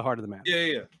right to the heart of the matter.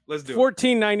 Yeah. Let's do it.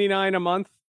 $14.99 a month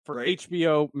for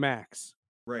HBO Max.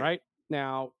 Right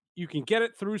now, you can get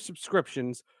it through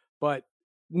subscriptions, but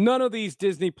none of these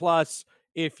Disney Plus.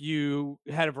 If you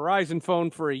had a Verizon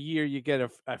phone for a year, you get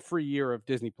a free year of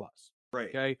Disney Plus. Right.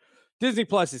 Okay. Disney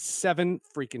Plus is $7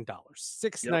 freaking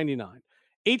 $6.99.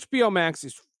 HBO Max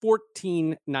is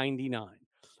 $14.99.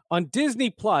 On Disney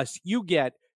Plus, you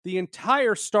get the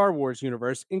entire Star Wars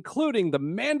universe, including The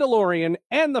Mandalorian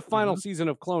and the final season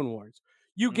of Clone Wars.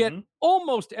 You get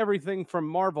almost everything from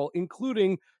Marvel,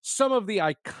 including some of the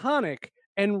iconic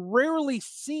and rarely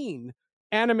seen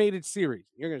animated series.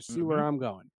 You're going to see where I'm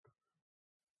going.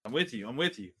 I'm with you.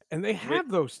 And they have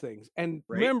those things. And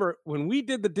remember, when we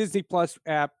did the Disney Plus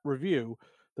app review,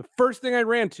 the first thing I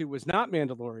ran to was not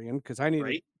Mandalorian because I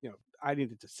needed, I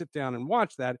needed to sit down and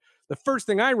watch that. The first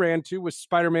thing I ran to was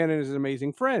Spider-Man and His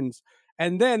Amazing Friends.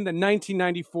 And then the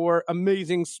 1994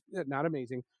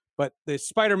 but the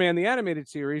Spider-Man, the animated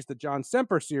series, the John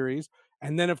Semper series,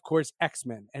 and then, of course,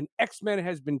 X-Men. And X-Men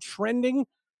has been trending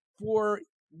for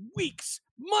weeks,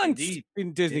 months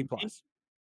in Disney Plus.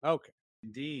 Okay.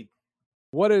 Indeed.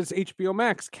 What does HBO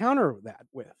Max counter that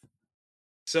with?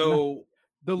 So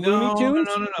the Looney Tunes?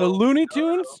 No. The Looney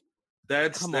Tunes?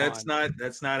 That's not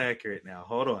accurate now.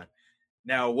 Hold on.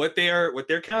 Now what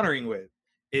they're countering with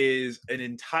is an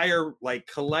entire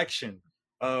collection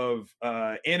of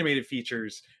animated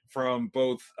features from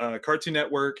both Cartoon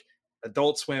Network,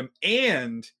 Adult Swim,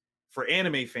 and for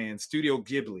anime fans, Studio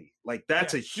Ghibli.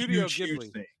 That's a huge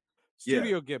thing.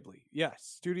 Studio Ghibli.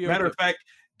 Yes. Matter of fact,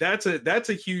 that's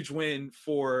a huge win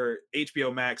for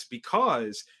HBO Max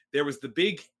because there was the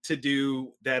big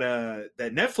to-do that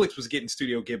Netflix was getting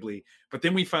Studio Ghibli, but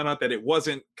then we found out that it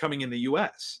wasn't coming in the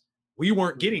US. We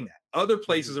weren't getting that. Other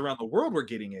places around the world were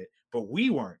getting it, but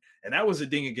we weren't. And that was a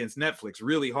ding against Netflix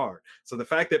really hard. So the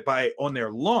fact that on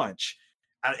their launch,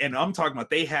 and I'm talking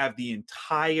about they have the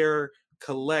entire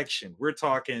collection. We're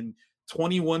talking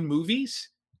 21 movies.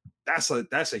 That's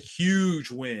a huge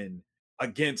win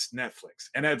against Netflix.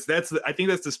 And I think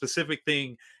that's the specific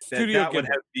thing that would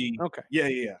have to be. Okay.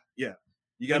 Yeah.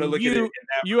 You got to look at it.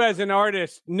 You as an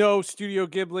artist know Studio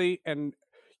Ghibli, and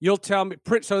you'll tell me.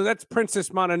 So that's Princess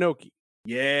Mononoke.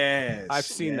 Yes. I've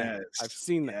seen that.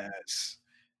 Yes.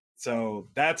 So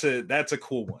that's a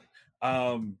cool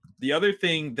one. The other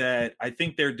thing that I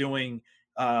think they're doing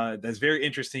that's very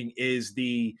interesting is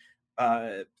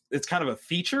it's kind of a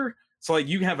feature. So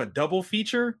you have a double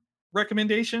feature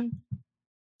recommendation.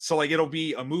 So it'll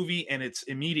be a movie and its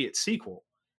immediate sequel.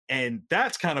 And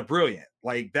that's kind of brilliant.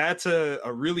 That's a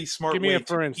really smart way. Give me a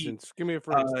for instance.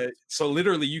 So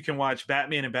literally you can watch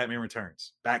Batman and Batman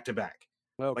Returns back to back.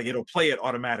 Okay. It'll play it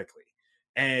automatically.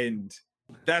 And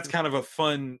that's kind of a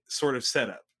fun sort of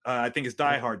setup. I think it's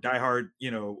Die Hard, or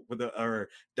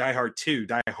Die Hard 2,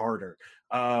 Die Harder.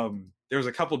 There's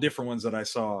a couple different ones that I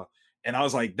saw, and I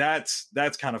was like, that's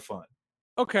kind of fun.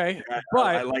 Okay,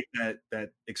 I like that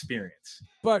experience.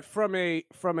 But from a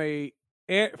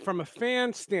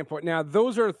fan standpoint, now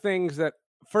those are things that,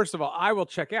 first of all, I will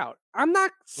check out. I'm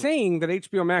not saying that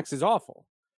HBO Max is awful.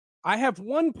 I have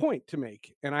one point to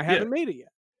make, and I haven't made it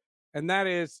yet, and that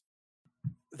is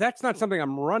that's not something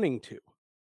I'm running to.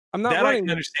 I'm not running. I can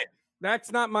understand.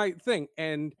 That's not my thing.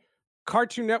 And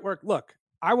Cartoon Network, look,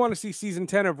 I want to see season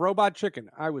 10 of Robot Chicken.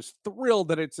 I was thrilled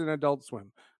that it's an Adult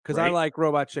Swim because I like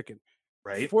Robot Chicken.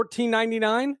 Right.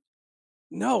 $14.99?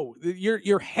 No,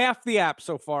 you're half the app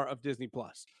so far of Disney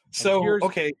Plus.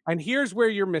 And here's where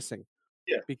you're missing.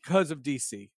 Yeah. Because of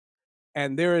DC.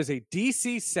 And there is a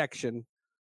DC section,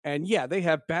 and they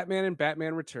have Batman and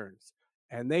Batman Returns.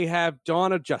 And they have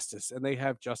Dawn of Justice, and they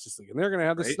have Justice League, and they're going to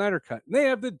have the Snyder Cut, and they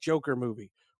have the Joker movie,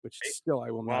 which still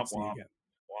I will not see again.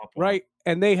 Right?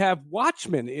 And they have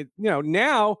Watchmen.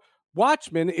 Now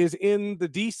Watchmen is in the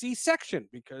DC section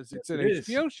because it's an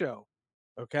HBO show.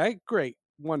 Okay, great.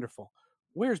 wonderful.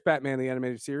 Where's Batman the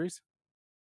Animated Series?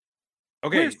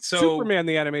 Okay, Where's so Superman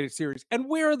the Animated Series? And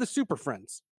where are the Super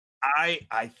Friends?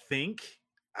 I think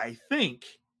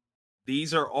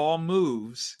these are all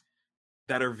moves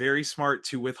that are very smart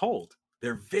to withhold.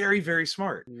 They're very, very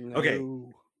smart. Okay.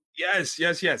 No.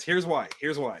 Yes. Here's why.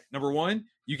 Number one,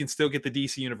 you can still get the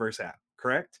DC Universe app,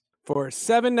 correct? For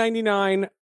 $7.99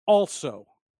 also.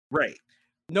 Right.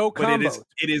 No But combos.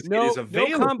 it is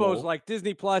available. No combos like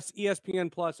Disney Plus,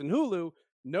 ESPN Plus, and Hulu.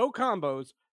 No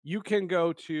combos. You can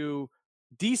go to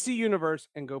DC Universe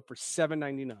and go for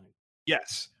 $7.99.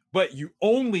 Yes, but you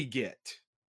only get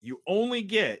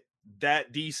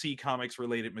that DC Comics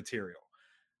related material.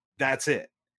 That's it.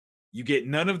 You get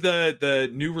none of the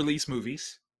new release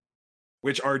movies,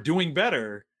 which are doing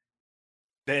better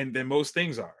than most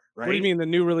things are. Right? What do you mean the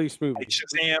new release movie? Like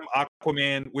Shazam,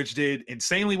 Aquaman, which did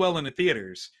insanely well in the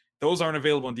theaters. Those aren't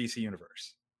available in DC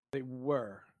Universe. They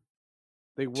were.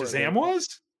 Shazam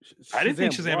was? I didn't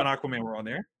think Shazam what? and Aquaman were on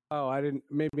there. Oh, I didn't.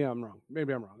 Maybe I'm wrong.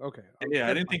 Okay. Yeah,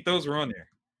 I didn't think those were on there.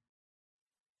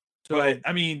 So, But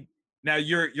I mean, now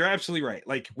you're absolutely right.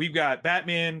 Like we've got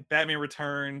Batman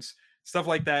Returns, stuff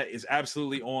like that is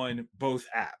absolutely on both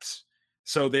apps.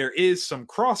 So there is some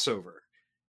crossover.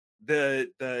 The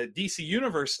DC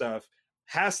Universe stuff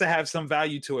has to have some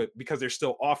value to it because they're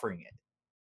still offering it.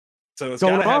 So it's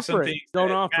got to have some things.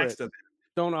 Don't offer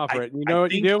it. You know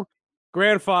what you do?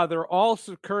 Grandfather all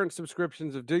current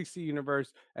subscriptions of DC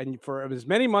Universe, and for as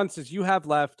many months as you have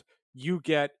left, you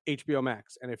get HBO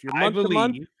Max. And if you're month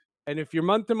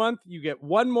to month, you get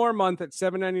one more month at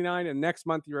 $7.99, and next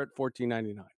month you're at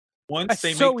 $14.99. Once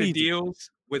they make the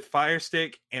deals with Fire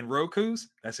Stick and Roku's,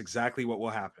 that's exactly what will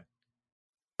happen.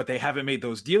 But they haven't made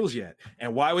those deals yet.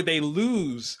 And why would they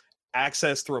lose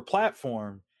access through a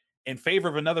platform in favor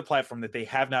of another platform that they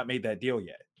have not made that deal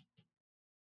yet?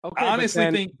 Okay, I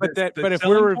honestly think but if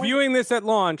we're reviewing this at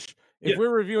launch, the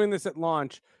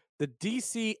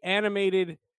DC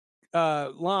animated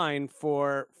line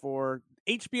for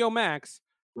HBO Max,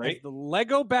 right? The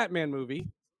Lego Batman movie.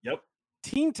 Yep.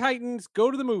 Teen Titans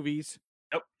Go to the Movies.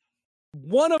 Yep.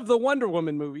 One of the Wonder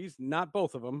Woman movies, not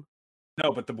both of them.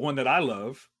 No, but the one that I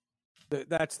love.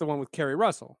 That's the one with Kerry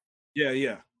Russell.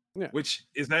 Yeah. Which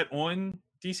is that on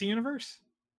DC Universe?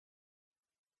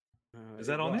 Is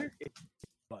that on there? It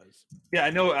was. Yeah, I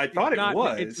know. I thought it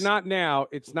was. It's not now.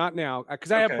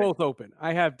 Because I have both open.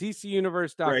 I have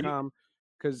DCUniverse.com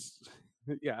because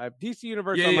I have DC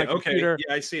Universe on my computer.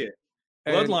 Yeah, I see it.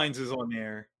 Bloodlines is on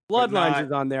there. Bloodlines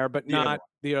is on there, but not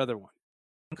the other one.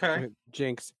 Okay.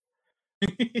 Jinx. But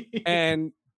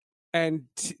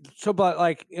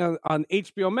like on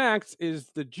HBO Max is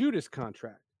the Judas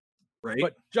Contract. Right.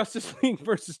 But Justice League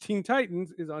versus Teen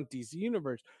Titans is on DC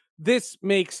Universe. This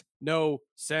makes no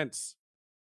sense.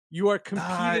 You are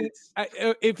competing.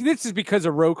 If this is because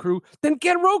of Roku, then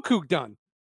get Roku done.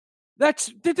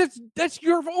 That's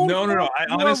your own. No. I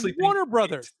honestly think Warner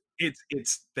Brothers.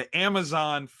 It's the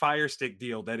Amazon Fire Stick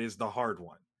deal that is the hard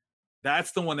one.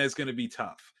 That's the one that's going to be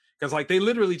tough because like they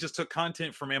literally just took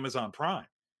content from Amazon Prime,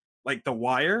 like The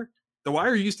Wire. The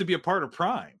Wire used to be a part of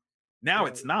Prime. Now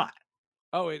it's not.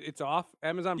 Oh, it's off.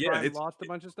 Amazon Prime lost a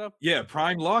bunch of stuff. Yeah,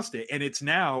 Prime lost it, and it's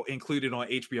now included on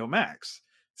HBO Max.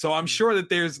 So I'm sure that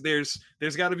there's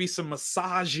got to be some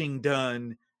massaging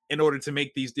done in order to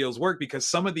make these deals work because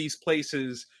some of these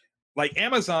places, like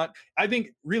Amazon, I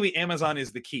think really Amazon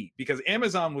is the key because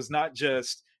Amazon was not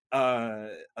just a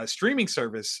streaming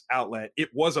service outlet; it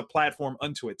was a platform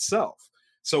unto itself.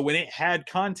 So when it had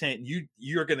content,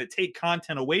 you're going to take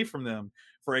content away from them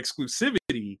for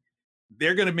exclusivity.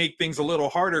 They're going to make things a little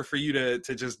harder for you to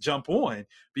just jump on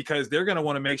because they're going to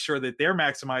want to make sure that they're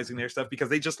maximizing their stuff because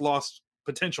they just lost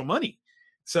potential money.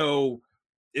 So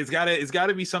it's got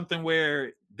to be something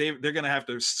where they're going to have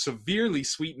to severely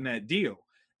sweeten that deal.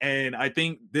 And I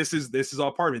think this is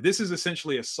all part of it. This is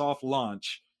essentially a soft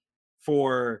launch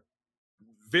for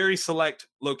very select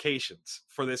locations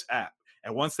for this app.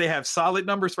 And once they have solid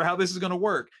numbers for how this is going to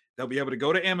work, they'll be able to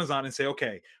go to Amazon and say,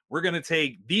 okay, we're going to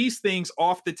take these things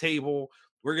off the table.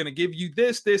 We're going to give you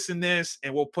this, this, and this,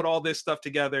 and we'll put all this stuff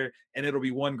together, and it'll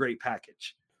be one great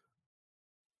package.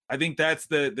 I think that's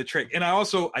the trick. And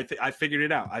I figured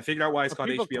it out. I figured out why it's called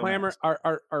HBO Max.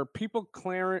 Are people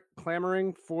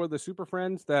clamoring for the Super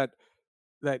Friends that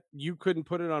you couldn't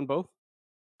put it on both?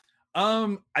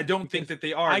 I don't think that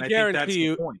they are. I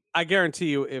guarantee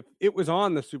you, if it was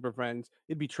on the Super Friends,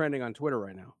 it'd be trending on Twitter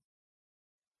right now.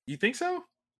 You think so?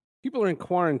 People are in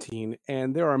quarantine,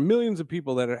 and there are millions of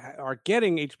people that are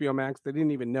getting HBO Max they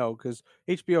didn't even know because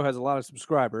HBO has a lot of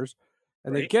subscribers,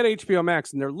 and they get HBO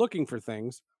Max and they're looking for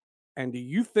things. And do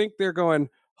you think they're going,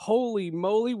 holy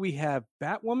moly, we have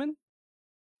Batwoman.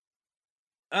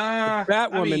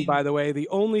 Batwoman, by the way, the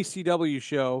only CW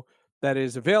show that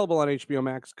is available on HBO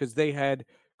Max because they had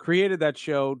created that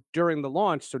show during the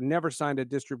launch, so never signed a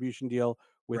distribution deal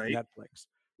with Netflix.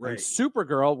 Right. And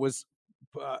Supergirl was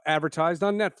advertised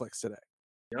on Netflix today.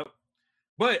 Yep.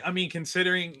 But I mean,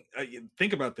 considering,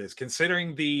 think about this,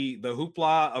 considering the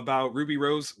hoopla about Ruby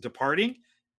Rose departing,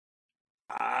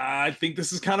 I think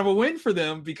this is kind of a win for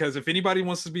them, because if anybody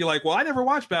wants to be like, well, I never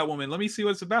watched Batwoman, let me see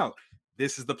what it's about,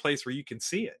 this is the place where you can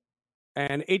see it.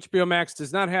 And HBO Max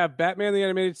does not have Batman the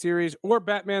Animated Series or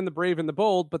Batman the Brave and the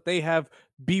Bold, but they have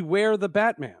Beware the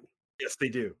Batman. Yes, they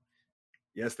do.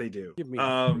 Yes, they do. Give me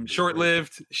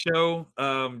short-lived show,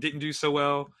 didn't do so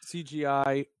well.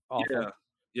 CGI, awful.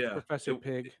 Yeah. Professor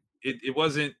Pig. It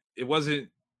wasn't.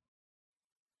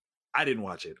 I didn't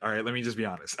watch it. All right, let me just be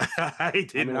honest.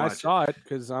 I saw it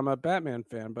because I'm a Batman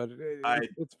fan, but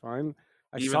it's fine.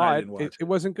 I saw it. It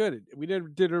wasn't good. We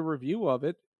did a review of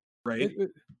it. Right.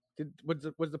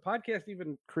 Was the podcast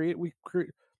even created? When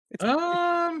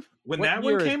that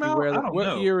one came out, I don't know.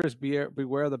 What year is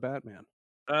Beware the Batman?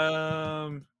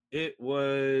 It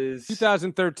was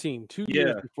 2013, 2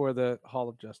 years before the Hall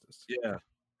of Justice. Yeah.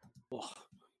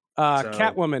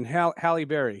 Catwoman, Halle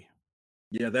Berry.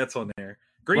 Yeah, that's on there.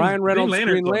 Ryan Reynolds,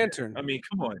 Green Lantern. I mean,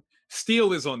 come on.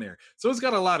 Steel is on there. So it's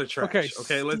got a lot of trash.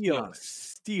 Okay, let's be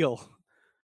honest. Steel.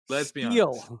 Let's be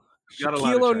honest.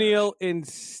 Shaquille O'Neal in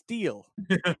Steel.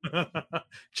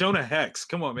 Jonah Hex.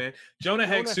 Come on, man. Jonah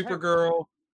Hex, Supergirl.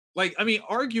 Like, I mean,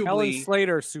 arguably Helen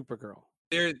Slater, Supergirl.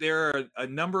 There are a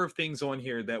number of things on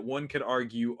here that one could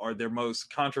argue are their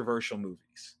most controversial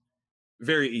movies.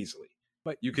 Very easily.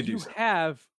 But you could do so.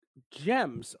 Have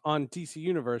gems on DC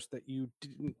Universe that you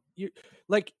didn't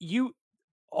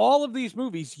all of these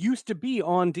movies used to be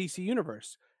on DC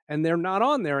Universe, and they're not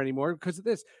on there anymore because of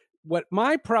this. What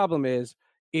my problem is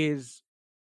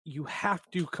you have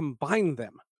to combine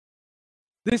them.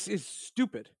 This is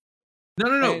stupid.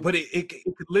 No. But it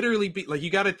could literally be like, you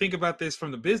got to think about this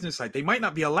from the business side. They might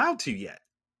not be allowed to yet.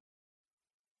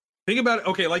 Think about it.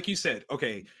 Okay, like you said,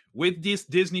 with this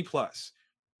Disney Plus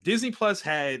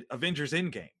had Avengers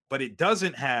Endgame, but it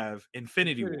doesn't have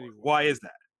Infinity War. Why is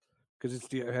that? Because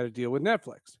it had to deal with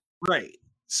Netflix. Right.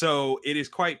 So it is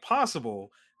quite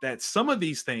possible that some of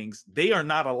these things, they are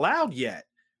not allowed yet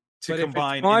to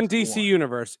combine. If it's on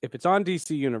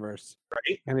DC Universe,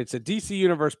 right, and it's a DC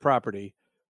Universe property,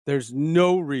 there's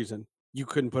no reason you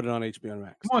couldn't put it on HBO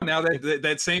Max. Come on now,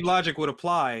 that same logic would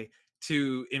apply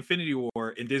to Infinity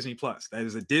War and Disney Plus. That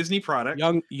is a Disney product.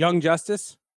 Young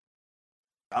Justice.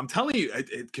 I'm telling you,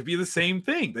 it could be the same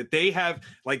thing, that they have,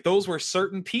 like, those were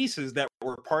certain pieces that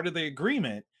were part of the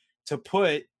agreement to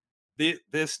put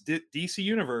this DC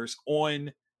Universe on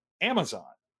Amazon.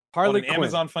 Harley Quinn.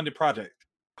 Amazon funded project.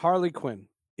 Harley Quinn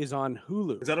is on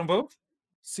Hulu. Is that on both?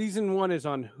 Season 1 is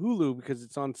on Hulu because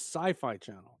it's on Sci-Fi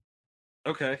Channel.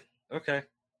 Okay.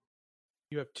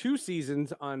 You have 2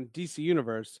 seasons on DC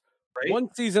Universe, right?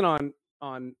 1 season on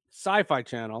Sci-Fi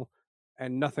Channel,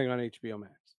 and nothing on HBO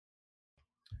Max.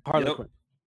 Harley Quinn.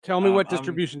 Tell me what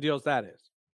distribution deals that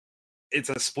is. It's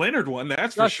a splintered one,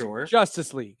 that's for sure.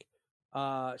 Justice League,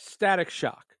 Static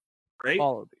Shock, right?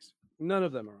 All of these. None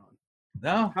of them are on.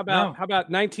 No. How about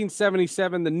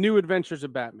 1977, The New Adventures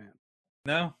of Batman?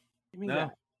 No. Give me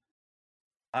that.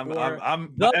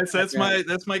 That's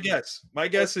my guess. My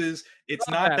guess is it's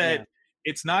not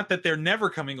that they're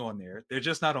never coming on there. They're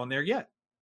just not on there yet.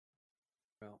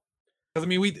 Because I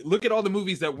mean, we look at all the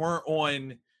movies that weren't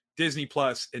on Disney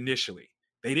Plus initially.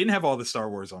 They didn't have all the Star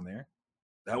Wars on there.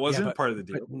 That wasn't part of the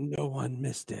deal. No one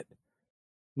missed it.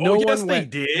 They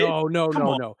did.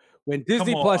 No. When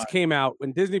Disney Plus came out,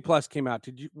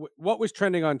 what was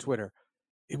trending on Twitter?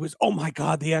 It was, oh my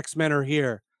God, the X-Men are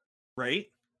here. Right?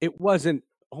 It wasn't,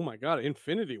 oh my God,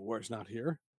 Infinity War's not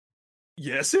here.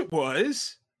 Yes, it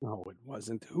was. No, it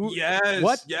wasn't.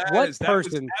 What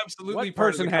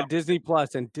person had Disney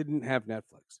Plus and didn't have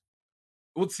Netflix?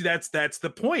 Well, see, that's the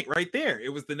point right there. It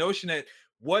was the notion that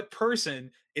what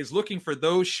person is looking for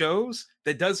those shows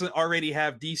that doesn't already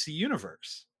have DC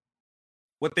Universe?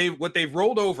 What they've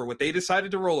rolled over, what they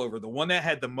decided to roll over, the one that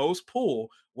had the most pull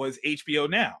was HBO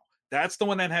Now. That's the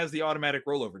one that has the automatic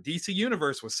rollover. DC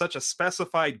Universe was such a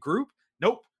specified group.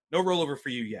 Nope, no rollover for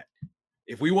you yet.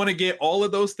 If we want to get all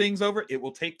of those things over, it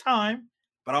will take time,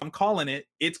 but I'm calling it.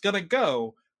 It's going to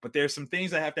go, but there's some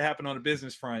things that have to happen on the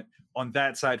business front on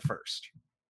that side first.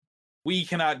 We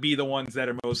cannot be the ones that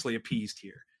are mostly appeased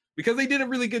here, because they did a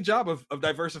really good job of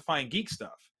diversifying geek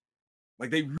stuff.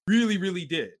 Like, they really, really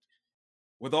did.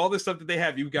 With all this stuff that they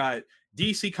have, you've got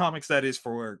DC Comics that is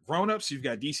for grown-ups. You've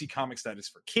got DC Comics that is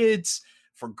for kids.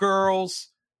 for girls,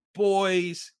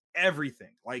 boys,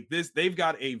 everything. Like this, they've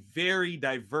got a very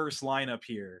diverse lineup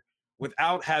here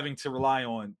without having to rely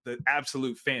on the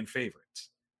absolute fan favorites,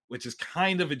 which is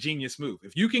kind of a genius move.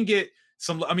 If you can get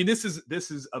some, I mean, this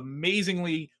is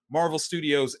amazingly Marvel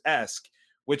Studios-esque,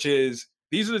 which is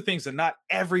these are the things that not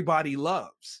everybody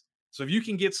loves. So if you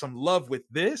can get some love with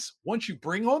this, once you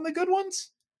bring on the good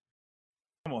ones,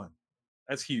 come on,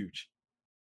 that's huge.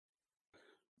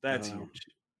 That's huge.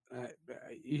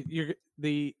 You're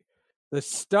the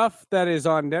stuff that is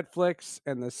on Netflix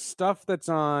and the stuff that's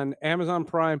on Amazon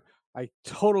Prime, I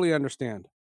totally understand.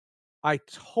 I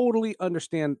totally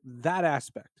understand that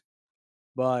aspect.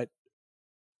 But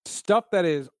stuff that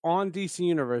is on DC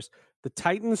Universe, the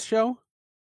Titans show,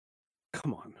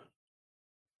 come on.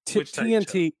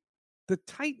 TNT, the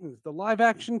Titans, the live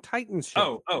action Titans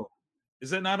show. Oh.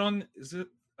 Is that not on? Is it?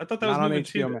 I thought that was not moving on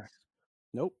HBO too. Max.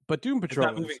 Nope. But Doom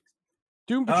Patrol is.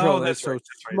 Doom Oh, Patrol that's is so right,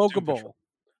 that's right. Doom smokable.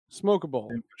 Smokable.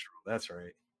 Doom Patrol, that's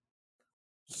right.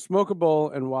 Smoke a bowl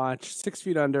and watch 6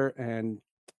 Feet Under and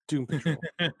Doom Patrol.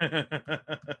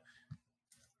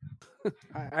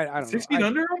 I don't 6 know. Feet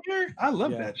Under on here? I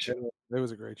love that show. It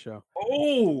was a great show.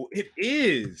 Oh, it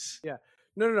is. Yeah.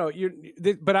 No.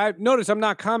 But I've noticed I'm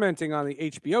not commenting on the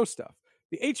HBO stuff.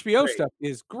 The HBO stuff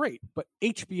is great, but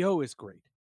HBO is great.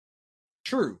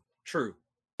 True.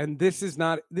 And this is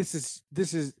not. This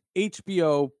is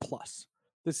HBO plus.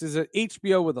 This is an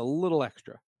HBO with a little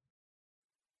extra.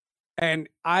 And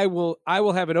I will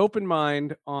have an open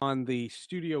mind on the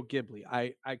Studio Ghibli.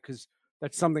 I because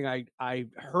that's something I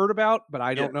heard about, but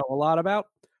I don't know a lot about.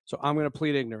 So I'm going to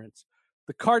plead ignorance.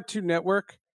 The Cartoon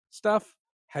Network stuff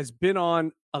has been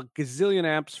on a gazillion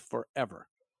apps forever.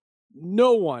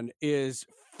 No one is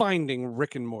finding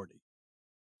Rick and Morty.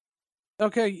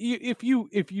 Okay, if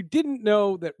you didn't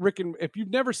know that if you've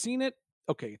never seen it,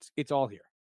 okay, it's all here.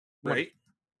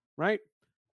 Right?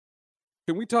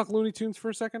 Can we talk Looney Tunes for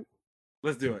a second?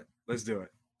 Let's do it.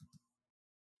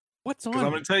 What's on? Because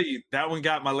I'm going to tell you, that one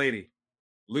got my lady.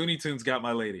 Looney Tunes got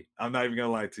my lady. I'm not even going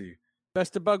to lie to you.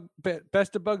 Best of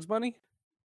Bugs Bunny?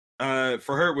 For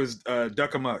her, it was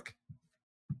Duck Amuck.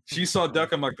 She saw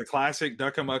Duck Amuck, the classic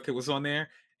Duck Amuck. It was on there,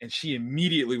 and she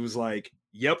immediately was like,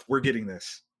 "Yep, we're getting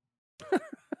this."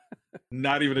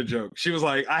 Not even a joke. She was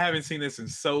like, "I haven't seen this in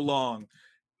so long."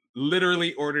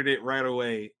 Literally ordered it right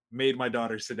away. Made my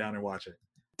daughter sit down and watch it.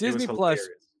 Disney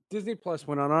Plus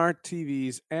went on our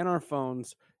TVs and our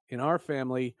phones in our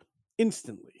family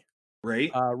instantly. Right.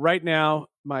 Right now,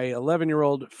 my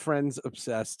 11-year-old friend's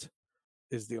obsessed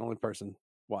is the only person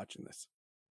watching this.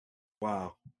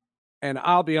 Wow. And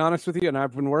I'll be honest with you, and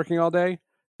I've been working all day.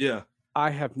 Yeah. I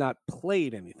have not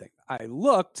played anything. I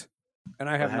looked, and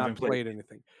I have not played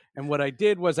anything. And what I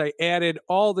did was I added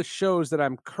all the shows that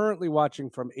I'm currently watching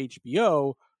from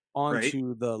HBO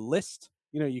onto the list.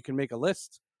 You know, you can make a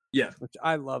list. Yeah. Which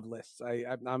I love lists.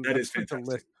 That is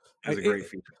fantastic. That's a great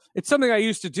feature. It's something I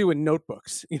used to do in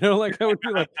notebooks. You know, like I would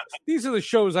be like, these are the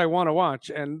shows I want to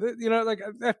watch. And, you know, like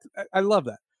I love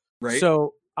that. Right.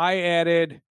 So I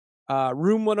added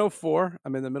Room 104.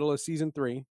 I'm in the middle of season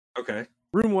 3. Okay.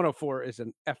 Room 104 is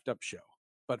an effed up show,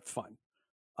 but fun.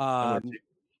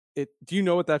 Do you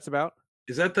know what that's about?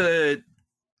 Is that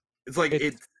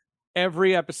it's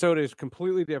every episode is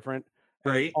completely different.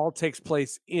 Right. It all takes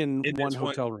place in one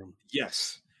hotel room.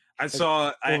 Yes. I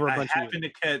happened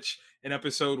to catch an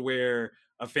episode where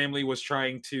a family was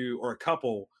or a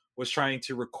couple was trying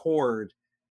to record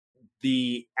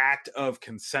the act of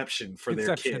conception for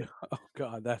their kid. Oh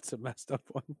God, that's a messed up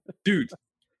one. Dude.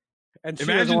 And she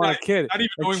doesn't want a kid. Not even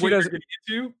knowing what you're getting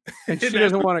into. And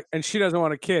she doesn't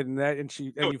want a kid, and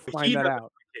you find that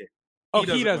out. Oh,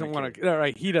 he doesn't want a kid.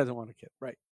 Right, he doesn't want a kid.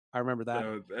 Right. I remember that.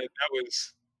 So that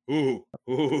was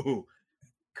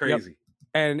crazy. Yep.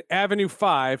 And Avenue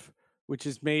 5, which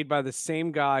is made by the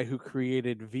same guy who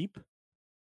created Veep.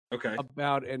 Okay.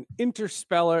 About an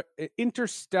interstellar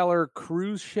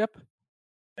cruise ship.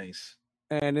 Nice.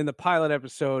 And in the pilot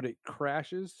episode, it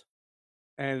crashes,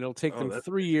 and it'll take them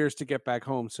 3 years to get back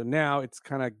home. So now it's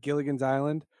kind of Gilligan's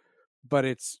Island, but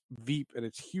it's Veep, and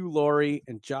it's Hugh Laurie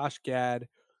and Josh Gad.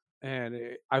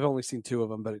 And I've only seen 2 of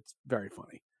them, but it's very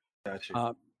funny.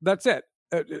 Gotcha. That's it.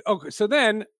 Okay, so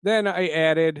then I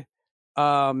added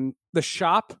The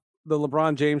Shop, the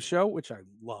LeBron James show, which I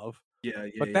love. Yeah.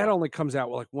 But that only comes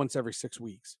out like once every 6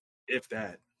 weeks. If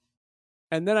that.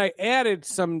 And then I added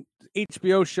some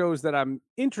HBO shows that I'm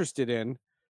interested in,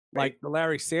 like the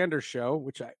Larry Sanders Show,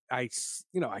 which I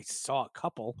saw a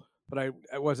couple, but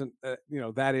I wasn't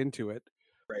that into it.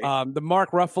 Right. The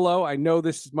Mark Ruffalo, I know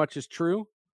this much is true.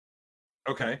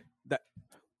 Okay.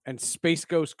 And Space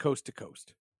Ghost Coast to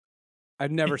Coast.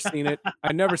 I've never seen it.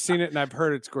 I've never seen it, and I've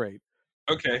heard it's great.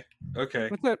 Okay. That's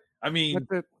it. I mean,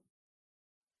 That's it.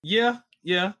 yeah.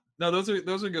 No, those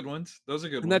are good ones. Those are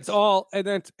good ones. And that's all. And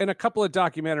that's and a couple of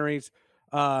documentaries.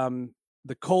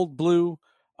 The Cold Blue,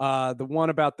 the one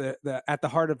about the At the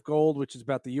Heart of Gold, which is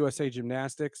about the USA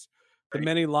Gymnastics. The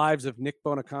Many Lives of Nick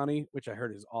Bonacani, which I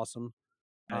heard is awesome.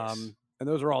 Nice. And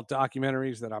those are all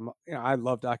documentaries that I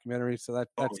love documentaries, so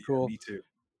that's cool. Me too.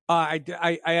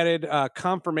 I added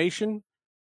Confirmation,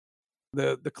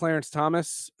 the Clarence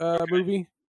Thomas movie.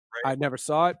 Right. I never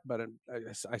saw it, but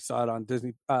I saw it on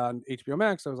Disney on HBO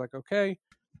Max. I was like, okay.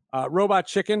 Robot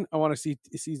Chicken. I want to see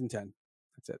season 10.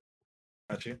 That's it.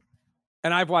 Got you.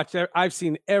 And I've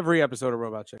seen every episode of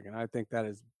Robot Chicken. I think that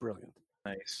is brilliant.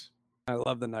 Nice. I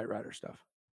love the Knight Rider stuff.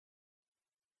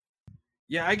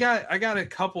 Yeah, I got a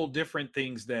couple different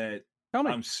things that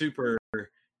I'm super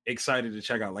excited to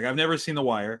check out. Like I've never seen The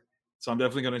Wire, so I'm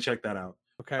definitely going to check that out.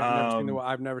 Okay,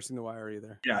 I've never seen The Wire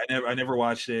either. Yeah, I never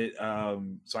watched it,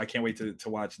 so I can't wait to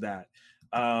watch that.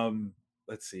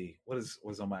 Let's see,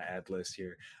 what's on my ad list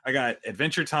here? I got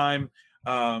Adventure Time.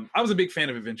 I was a big fan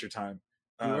of Adventure Time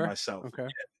myself. Okay,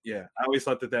 yeah. I always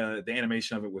thought that the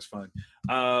animation of it was fun.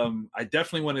 I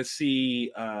definitely want to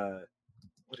see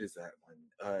what is that one?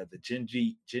 The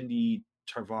Jindy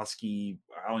Tarkovsky.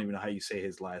 I don't even know how you say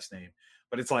his last name,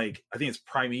 but it's like I think it's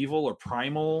Primeval or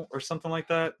Primal or something like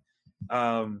that.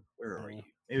 Where are you?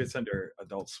 Maybe it's under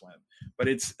Adult Swim, but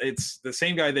it's the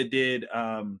same guy that did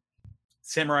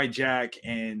Samurai Jack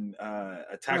and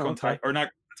Attack on Titan, or not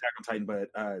Attack on Titan, but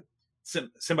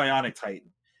Symbiotic Titan,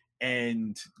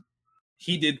 and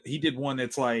he did one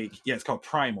that's like it's called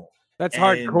Primal. That's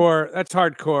hardcore. That's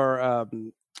hardcore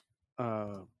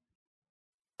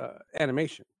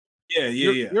animation. Yeah.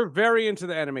 You're very into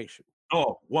the animation.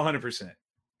 Oh, 100%.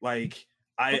 Like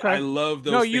I love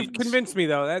those. No, you've convinced me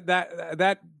though.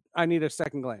 That I need a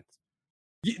second glance.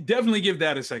 Definitely give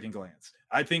that a second glance.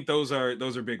 I think those are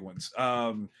big ones.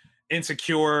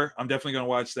 Insecure, I'm definitely going to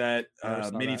watch that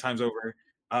many times over.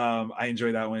 I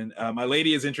enjoy that one. My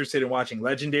lady is interested in watching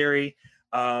Legendary.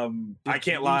 I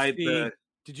can't lie.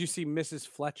 Did you see Mrs.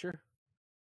 Fletcher?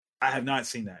 I have not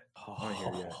seen that.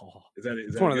 Is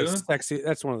that one of the sexy?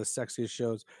 That's one of the sexiest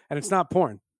shows, and it's not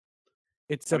porn.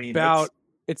 It's about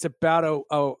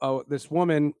this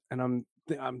woman, and I'm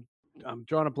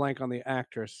drawing a blank on the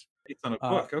actress. It's on a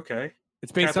book. Okay,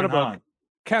 it's based on a book.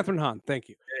 Catherine Hahn. Thank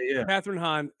you. Yeah. Catherine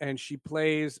Hahn, and she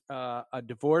plays a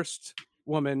divorced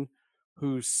woman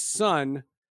whose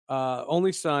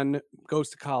only son goes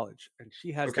to college, and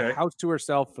she has the house to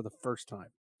herself for the first time.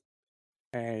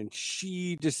 And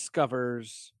she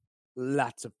discovers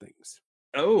lots of things.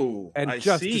 Oh, and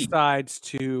decides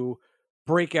to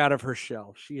break out of her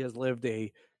shell. She has lived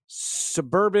a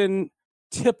suburban,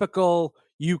 typical,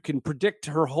 you can predict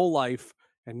her whole life,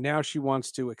 and now she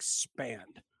wants to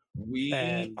expand. We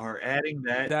are adding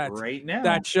that right now.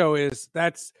 That show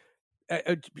that's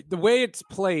the way it's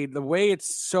played, the way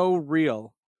it's so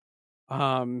real.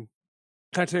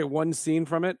 Can I tell you one scene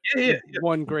from it? Yeah.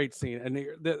 One great scene. And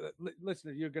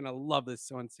listener, you're going to love this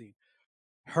one scene.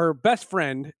 Her best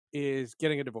friend is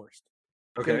getting a divorce.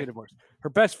 Okay. Her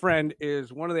best friend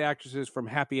is one of the actresses from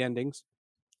Happy Endings,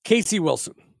 Casey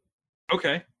Wilson.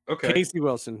 Okay. Casey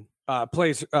Wilson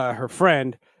plays her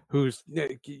friend who's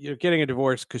getting a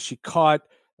divorce because she caught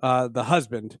the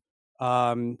husband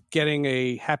getting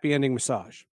a happy ending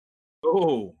massage.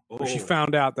 Oh. She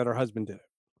found out that her husband did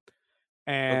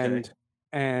it.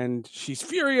 And she's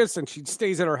furious, and she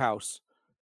stays at her house.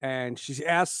 And she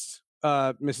asks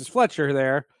Mrs. Fletcher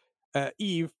there,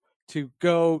 Eve, to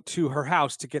go to her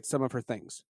house to get some of her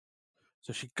things.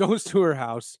 So she goes to her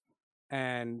house,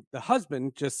 and the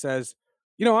husband just says,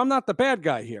 I'm not the bad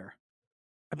guy here.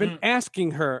 I've been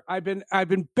asking her. I've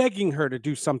been begging her to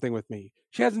do something with me.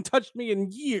 She hasn't touched me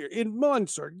in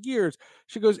months or years.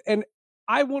 She goes, and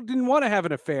I didn't want to have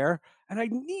an affair, and I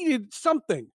needed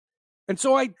something. And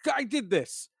so I did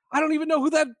this. I don't even know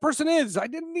who that person is. I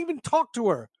didn't even talk to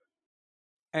her.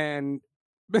 And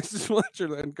Mrs. Fletcher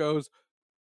then goes,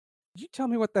 "Did you tell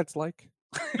me what that's like?"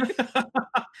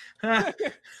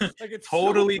 It's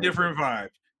totally different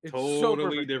vibe. It's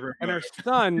totally different vibe.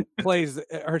 And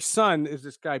her son is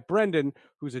this guy, Brendan,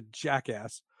 who's a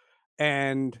jackass.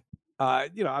 And,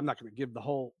 I'm not going to give the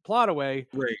whole plot away.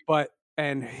 Right.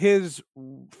 And his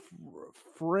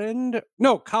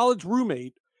college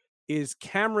roommate is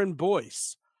Cameron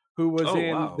Boyce, who was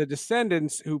in The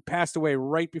Descendants, who passed away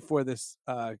right before this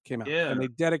came out. Yeah. And they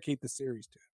dedicate the series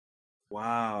to him.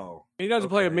 Wow. He doesn't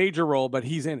play a major role, but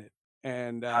he's in it.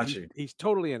 And he's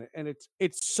totally in it. And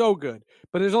it's so good.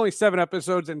 But there's only 7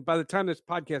 episodes. And by the time this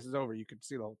podcast is over, you can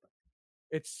see the whole thing.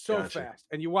 It's so fast,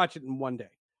 and you watch it in one day.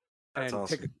 That's and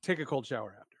awesome. take a cold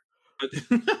shower after.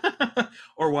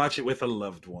 Or watch it with a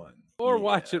loved one. Or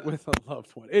watch it with a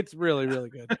loved one. It's really, really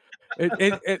good.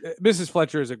 Mrs.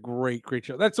 Fletcher is a great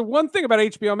show. That's the one thing about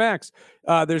HBO Max.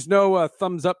 There's no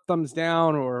thumbs up, thumbs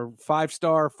down, or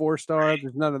 5-star, 4-star. Right.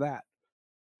 There's none of that.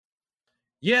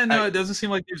 Yeah, no, it doesn't seem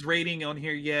like there's rating on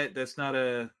here yet. That's not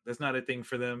a thing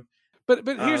for them. But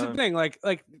here's the thing, like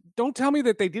don't tell me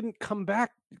that they didn't come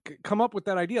up with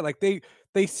that idea. Like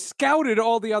they scouted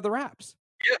all the other apps.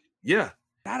 Yeah.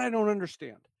 That I don't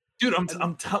understand. Dude,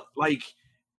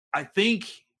 I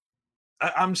think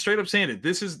I'm straight up saying it.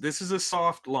 This is a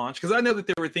soft launch, because I know that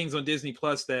there were things on Disney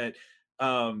Plus that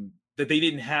they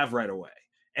didn't have right away.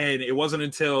 And it wasn't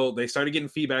until they started getting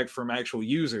feedback from actual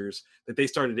users that they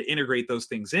started to integrate those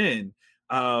things in.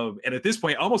 And at this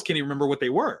point, I almost can't even remember what they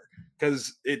were,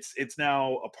 because it's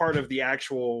now a part of the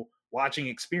actual watching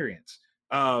experience.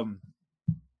 I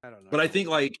don't know. But I think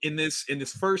like in this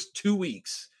first 2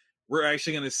 weeks, we're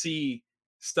actually going to see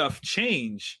stuff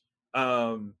change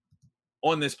on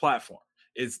this platform.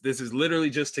 This is literally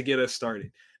just to get us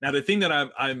started. Now, the thing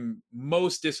that I'm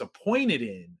most disappointed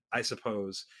in, I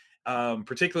suppose,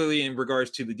 particularly in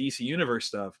regards to the DC Universe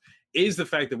stuff, is the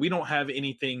fact that we don't have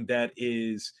anything that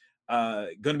is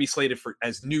going to be slated for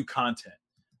as new content.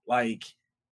 Like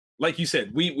you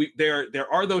said, there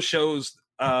are those shows,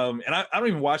 and I don't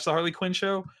even watch the Harley Quinn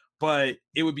show, but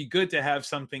it would be good to have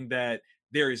something that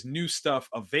there is new stuff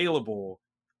available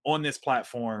on this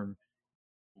platform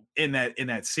in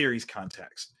that series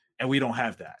context, and we don't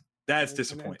have that. That's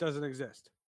disappointing. It doesn't exist,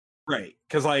 right?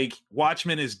 Because like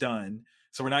Watchmen is done,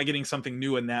 so we're not getting something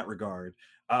new in that regard.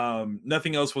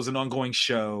 Nothing else was an ongoing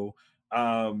show,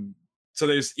 so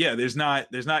there's not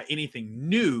anything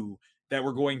new that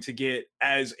we're going to get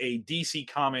as a DC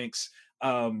Comics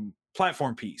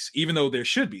platform piece, even though there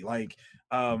should be. Like,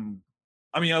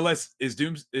 I mean, unless is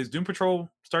Doom Patrol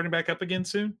starting back up again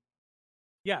soon?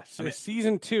 Yes,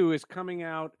 season 2 is coming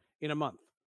out in a month.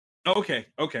 Okay.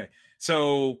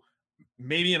 So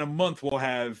maybe in a month we'll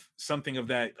have something of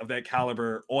that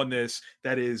caliber on this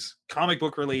that is comic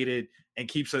book related and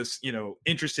keeps us,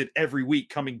 interested every week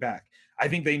coming back. I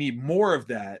think they need more of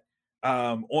that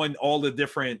on all the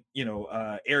different,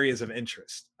 areas of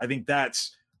interest. I think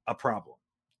that's a problem.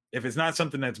 If it's not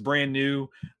something that's brand new,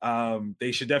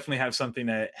 they should definitely have something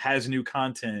that has new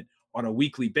content on a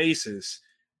weekly basis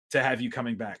to have you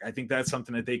coming back. I think that's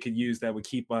something that they could use that would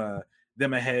keep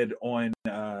them ahead on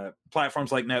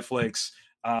platforms like Netflix.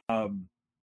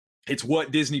 It's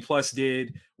what Disney Plus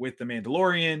did with The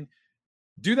Mandalorian.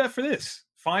 Do that for this.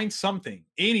 Find something,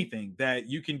 anything that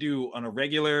you can do on a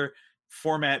regular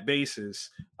format basis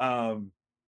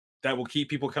that will keep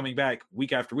people coming back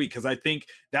week after week. Because I think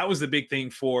that was the big thing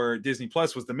for Disney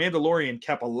Plus, was The Mandalorian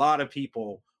kept a lot of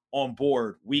people on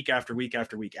board week after week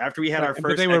after week. After we had our first,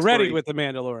 but they were ready with The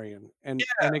Mandalorian, and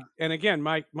again,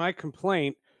 my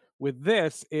complaint with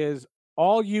this is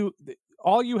all you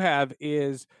have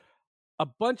is a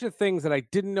bunch of things that I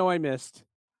didn't know I missed,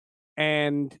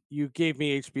 and you gave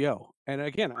me HBO. And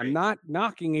again, right. I'm not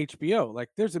knocking HBO. Like,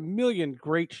 there's a million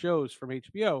great shows from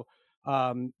HBO.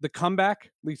 The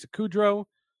Comeback, Lisa Kudrow,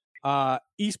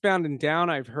 Eastbound and Down,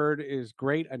 I've heard is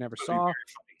great. I never saw.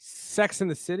 Sex in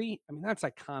the City, I mean, that's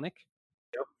iconic.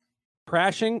 Yep.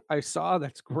 Crashing, I saw,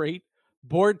 that's great.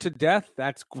 Bored to Death,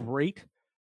 that's great.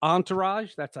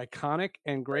 Entourage, that's iconic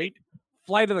and great.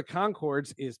 Flight of the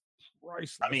Conchords is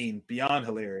priceless. I mean, beyond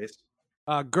hilarious.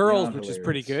 Girls, which is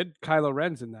pretty good. Kylo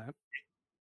Ren's in that.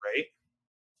 Right.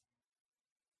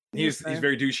 He's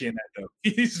very douchey in that, though.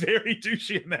 He's very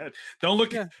douchey in that.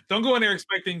 Don't go in there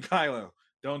expecting Kylo.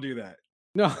 Don't do that.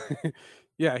 No.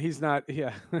 Yeah, he's not.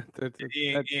 Yeah. He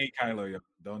ain't Kylo.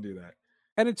 Don't do that.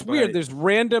 And it's weird. There's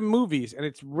random movies, and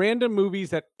it's random movies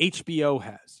that HBO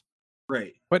has.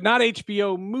 Right. But not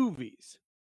HBO movies.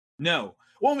 No.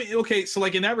 Well, I mean, okay, so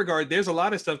like in that regard, there's a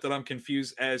lot of stuff that I'm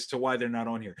confused as to why they're not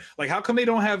on here. Like, how come they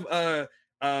don't have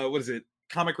what is it?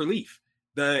 Comic Relief.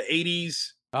 The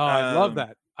 80s. Oh, I love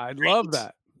that. I love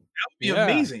that. That would be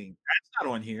amazing. That's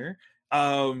not on here.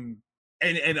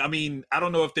 And I mean, I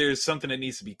don't know if there's something that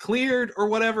needs to be cleared or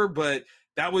whatever, but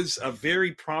that was a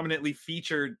very prominently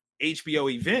featured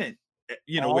HBO event.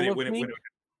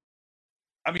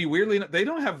 I mean, weirdly, they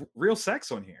don't have Real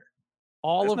Sex on here.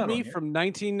 All of Me from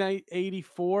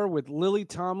 1984 with Lily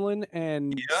Tomlin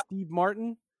and Steve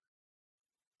Martin.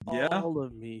 Yeah. All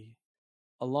of Me.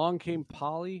 Along Came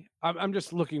Polly. I'm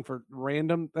just looking for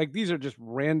random, like, these are just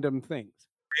random things.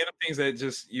 Random things that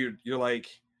just you're like,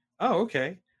 oh,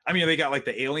 okay. I mean, they got like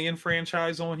the Alien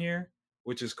franchise on here,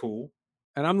 which is cool.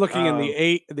 And I'm looking in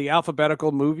the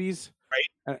alphabetical movies. Right.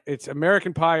 It's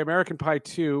American Pie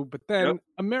 2, but then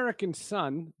American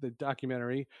Son, the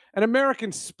documentary, and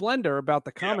American Splendor about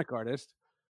the comic artist,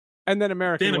 and then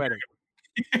American Wedding.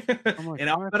 In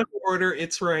alphabetical order,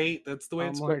 it's right. That's the way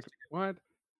it's supposed to be. What?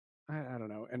 I don't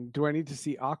know. And do I need to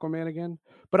see Aquaman again?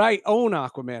 But I own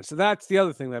Aquaman, so that's the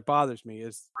other thing that bothers me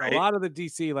is a lot of the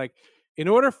DC. Like, in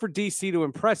order for DC to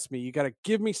impress me, you got to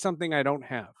give me something I don't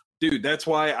have. Dude, that's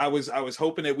why I was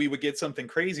hoping that we would get something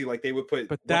crazy, like they would put.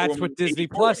 But that's what Disney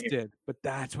Plus did. But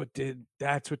that's what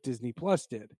Disney Plus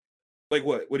did. Like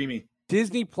what? What do you mean?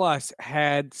 Disney Plus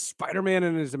had Spider-Man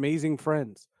and His Amazing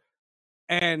Friends,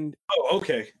 and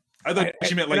okay. I thought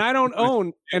you meant like.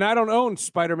 And I don't own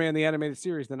Spider-Man the Animated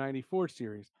Series, the '94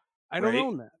 series. I don't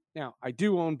own that. Now I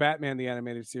do own Batman the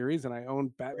Animated Series, and I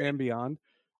own Batman Beyond.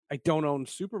 I don't own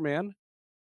Superman.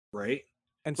 Right.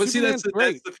 And but see, that's the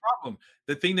problem.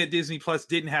 The thing that Disney Plus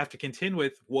didn't have to contend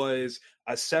with was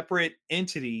a separate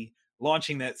entity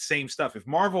launching that same stuff. If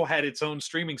Marvel had its own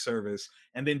streaming service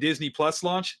and then Disney Plus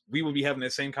launched, we would be having the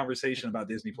same conversation about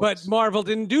Disney Plus. But Marvel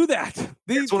didn't do that.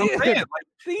 That's what I'm saying. Like,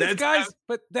 these guys,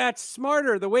 but that's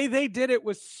smarter. The way they did it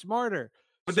was smarter.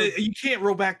 But you can't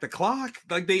roll back the clock.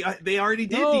 Like they already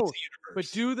did. No,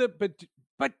 DC Universe.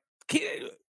 But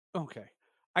okay.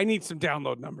 I need some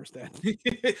download numbers then.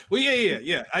 Well,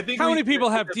 yeah. I think how many people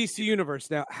have DC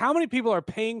Universe now? How many people are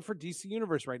paying for DC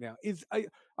Universe right now?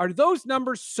 Are those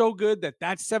numbers so good that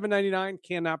 $7.99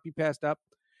 cannot be passed up?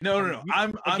 No.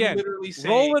 I'm literally saying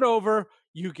roll it over.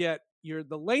 You get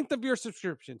the length of your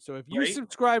subscription. So if you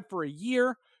subscribe for a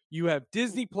year, you have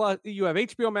Disney Plus, you have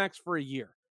HBO Max for a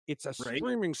year. It's a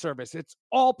streaming service. It's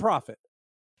all profit.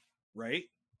 Right.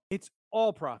 It's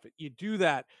all profit. You do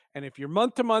that. And if you're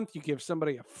month to month, you give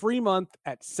somebody a free month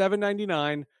at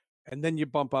 $7.99, and then you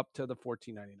bump up to the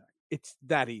 $14.99. It's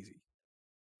that easy.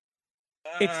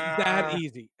 It's that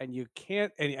easy. And you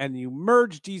can't, and you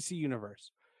merge DC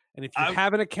Universe. And if you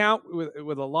have an account with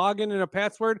a login and a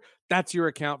password, that's your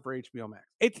account for HBO Max.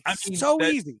 It's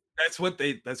easy. That's what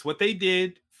they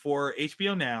did for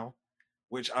HBO Now,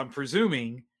 which I'm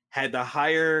presuming had the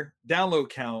higher download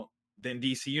count than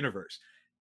DC Universe.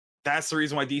 That's the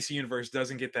reason why DC Universe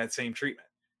doesn't get that same treatment.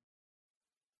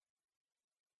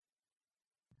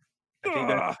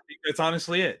 I think that's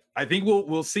honestly it. I think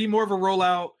we'll see more of a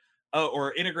rollout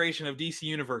or integration of DC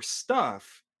Universe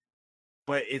stuff,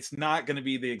 but it's not going to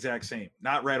be the exact same.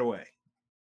 Not right away.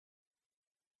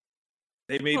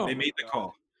 They made the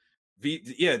call.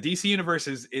 DC Universe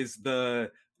is the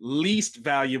least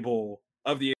valuable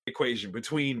of the equation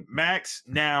between Max,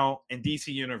 Now, and DC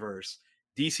Universe.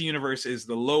 DC Universe is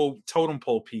the low totem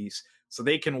pole piece, so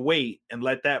they can wait and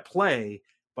let that play,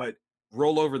 but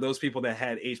roll over those people that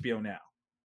had HBO Now.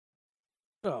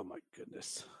 Oh my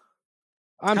goodness!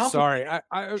 I'm sorry.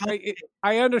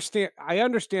 I understand. I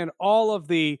understand all of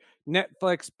the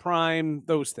Netflix, Prime,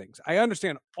 those things. I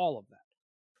understand all of that.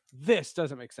 This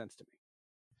doesn't make sense to me.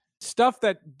 Stuff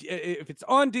that if it's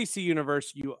on DC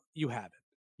Universe, you have it.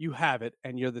 You have it,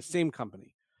 and you're the same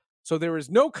company. So there is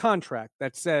no contract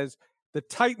that says the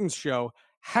Titans show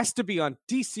has to be on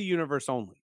DC Universe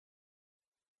only.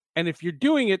 And if you're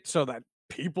doing it so that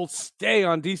people stay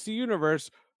on DC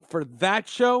Universe for that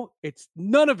show,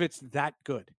 none of it's that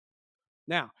good.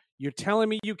 Now, you're telling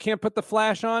me you can't put the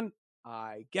Flash on?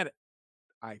 I get it.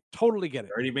 I totally get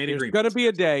it. Already made There's going to be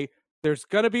a day. There's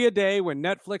going to be a day when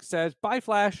Netflix says, "Bye,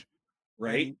 Flash."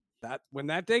 Right. And when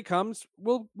that day comes,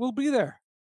 we'll be there.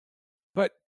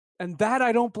 And that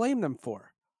I don't blame them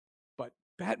for. But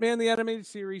Batman the Animated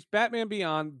Series, Batman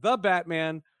Beyond, The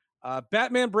Batman,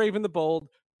 Batman Brave and the Bold,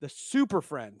 the Super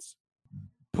Friends,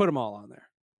 put them all on there.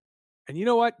 And you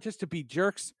know what? Just to be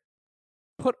jerks,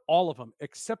 put all of them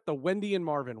except the Wendy and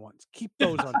Marvin ones. Keep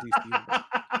those on DC.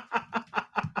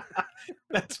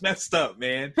 That's messed up,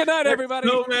 man. Good night, everybody.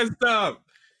 So messed up.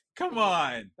 Come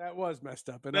on. That was messed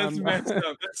up. And that's messed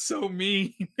up. That's so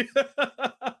mean.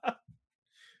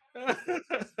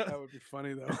 That would be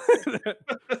funny, though.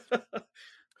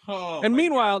 And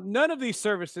meanwhile, none of these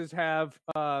services have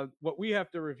what we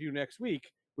have to review next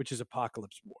week, which is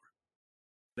Apocalypse War.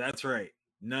 That's right.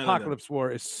 Apocalypse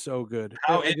War is so good.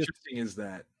 How interesting is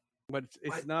that? But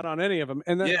it's not on any of them.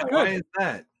 And that's good. Why is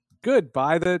that? Good.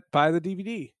 Buy the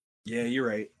DVD. Yeah, you're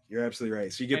right. You're absolutely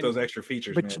right. So you get those extra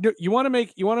features. But man. you want to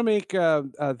make the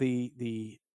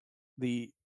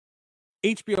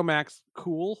HBO Max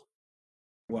cool.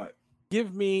 What?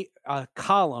 Give me a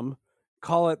column.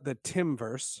 Call it the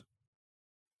Timverse.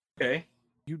 Okay.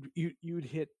 You'd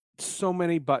hit so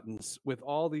many buttons with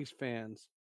all these fans,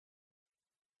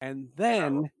 and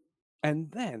then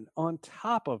on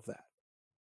top of that,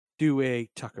 do a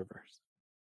Tuckerverse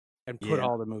and put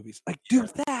all the movies. Like do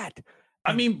that.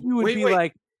 I mean, you would wait, be wait.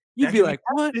 like, you'd That be could like,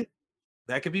 part what? of it.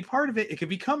 That could be part of it. It could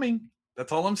be coming.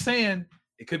 That's all I'm saying.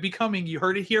 It could be coming. You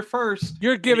heard it here first.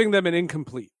 You're giving them an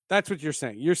incomplete. That's what you're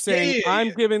saying. You're saying I'm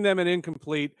giving them an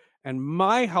incomplete, and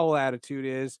my whole attitude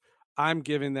is I'm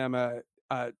giving them a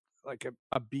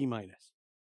B minus.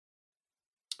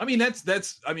 I mean,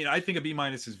 I mean, I think a B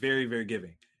minus is very, very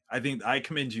giving. I think I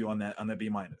commend you on that B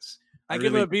minus. I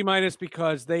give them a B minus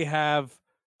because they have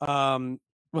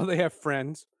they have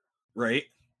Friends, right?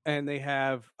 And they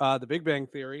have The Big Bang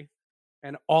Theory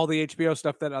and all the HBO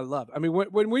stuff that I love. I mean,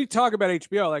 when we talk about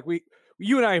HBO, like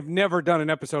you and I have never done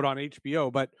an episode on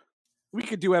HBO, but we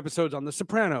could do episodes on The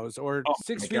Sopranos or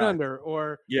 6 Feet Under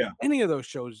or any of those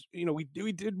shows. You know, we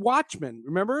did Watchmen,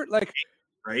 remember? Like,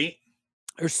 right?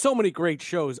 There's so many great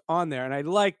shows on there, and I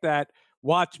like that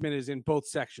Watchmen is in both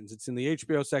sections. It's in the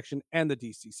HBO section and the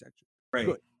DC section. Right.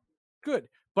 Good.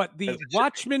 But the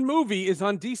Watchmen movie is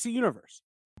on DC Universe.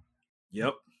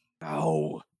 Yep.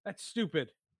 Oh, that's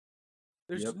stupid.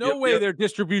 There's no way their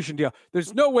distribution deal.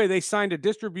 There's no way they signed a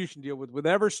distribution deal with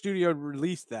whatever studio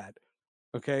released that.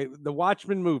 Okay, the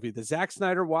Watchmen movie, the Zack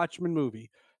Snyder Watchmen movie.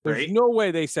 There's no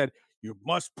way they said you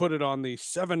must put it on the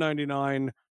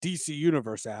 $7.99 DC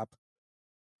Universe app,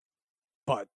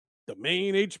 but the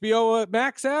main HBO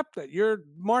Max app that you're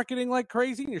marketing like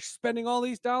crazy and you're spending all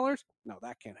these dollars. No,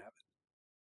 that can't happen.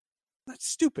 That's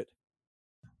stupid.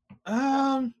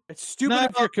 It's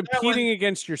stupid if you're competing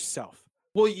against yourself.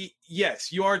 Well,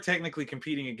 yes, you are technically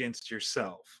competing against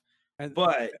yourself,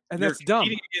 but that's dumb.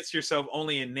 Competing against yourself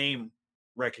only in name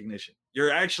recognition.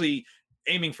 You're actually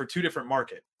aiming for two different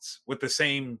markets with the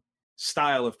same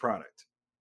style of product.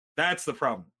 That's the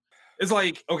problem. It's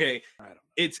like, okay,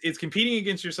 it's competing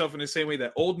against yourself in the same way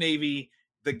that Old Navy,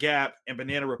 The Gap, and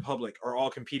Banana Republic are all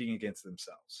competing against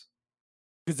themselves.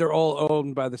 Because they're all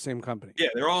owned by the same company. Yeah,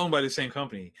 they're all owned by the same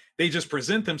company. They just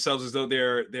present themselves as though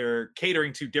they're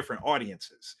catering to different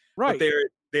audiences. Right. But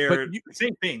they're the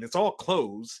same thing. It's all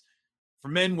clothes for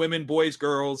men, women, boys,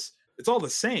 girls. It's all the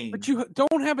same. But you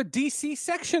don't have a DC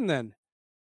section then.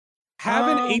 Have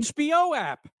an HBO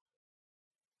app.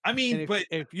 I mean, but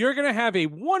if you're gonna have a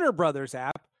Warner Brothers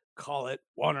app, call it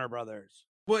Warner Brothers.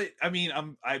 But I mean,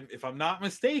 if I'm not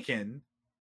mistaken,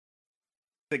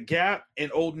 The Gap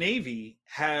and Old Navy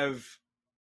have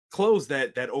clothes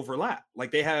that overlap.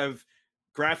 Like they have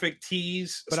graphic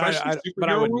tees, but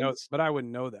I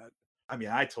wouldn't know that. I mean,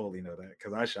 I totally know that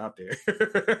because I shop there.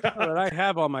 But I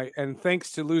have all my, and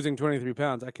thanks to losing 23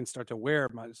 pounds, I can start to wear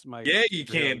my. Yeah, you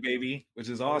can, baby, which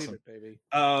is awesome, baby.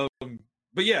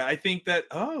 But yeah, I think that.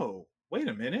 Oh, wait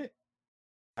a minute,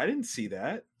 I didn't see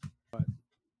that. What?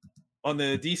 On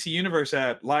the DC Universe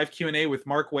app, live Q&A with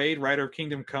Mark Waid, writer of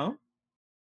Kingdom Come.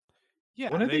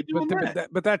 Yeah, when are they doing that?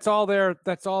 But that's all their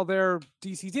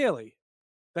DC Daily.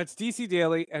 That's DC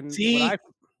Daily, and see,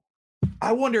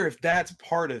 I wonder if that's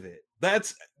part of it.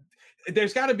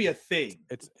 There's got to be a thing.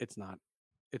 It's not.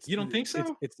 You don't think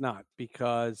so? It's not,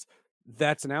 because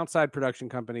that's an outside production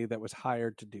company that was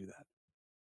hired to do that.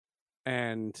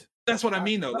 And that's what I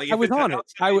mean, though. Like I was on it.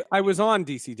 I was on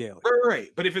DC Daily. Right.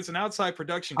 But if it's an outside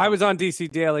production company, I was on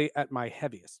DC Daily at my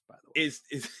heaviest, by the way.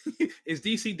 Is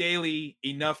DC Daily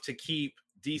enough to keep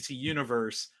DC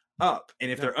Universe up? And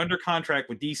if they're under contract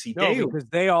with DC Daily, because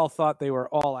they all thought they were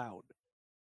all out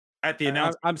at the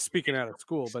announcement. I'm speaking out of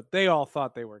school, but they all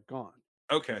thought they were gone.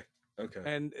 Okay.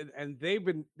 And they've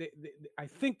been. I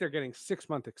think they're getting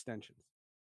 6-month extensions.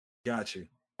 Got you.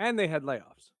 And they had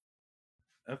layoffs.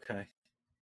 Okay.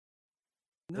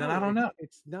 No, then I don't know.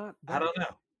 It's not. I don't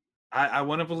know. I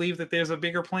want to believe that there's a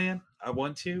bigger plan. I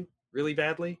want to really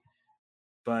badly,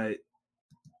 but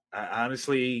I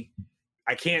honestly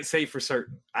can't say for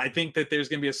certain. I think that there's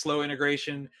going to be a slow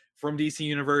integration from DC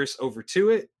Universe over to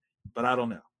it, but I don't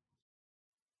know.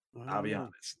 I'll be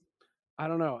honest. I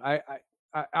don't know.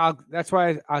 I'll. That's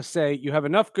why I say you have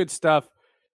enough good stuff.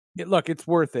 Look, it's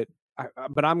worth it.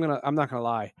 But I'm not gonna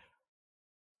lie.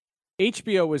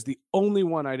 HBO was the only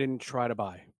one I didn't try to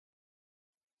buy.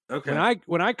 Okay.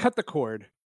 When I cut the cord,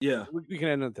 yeah, we can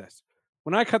end with this.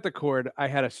 When I cut the cord, I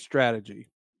had a strategy,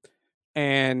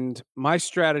 and my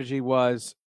strategy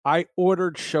was I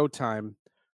ordered Showtime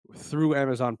through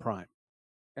Amazon Prime,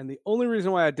 and the only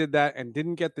reason why I did that and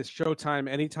didn't get this Showtime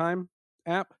Anytime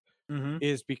app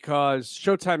is because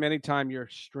Showtime Anytime you're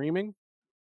streaming,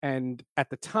 and at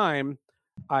the time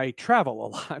I travel a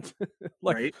lot,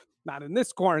 right. Not in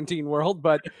this quarantine world,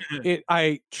 but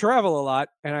I travel a lot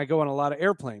and I go on a lot of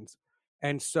airplanes.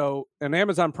 And so on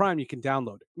Amazon Prime, you can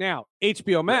download it. Now,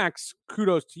 HBO Max,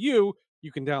 kudos to you,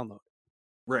 you can download it.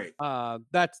 Right.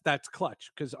 That's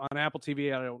clutch, because on Apple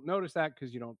TV, I don't notice that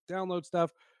because you don't download stuff.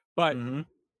 But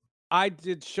I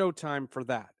did Showtime for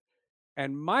that.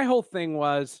 And my whole thing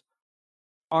was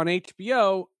on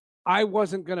HBO, I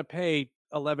wasn't going to pay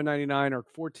 $11.99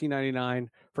 or $14.99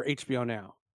 for HBO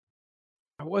Now.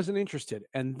 I wasn't interested.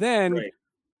 And then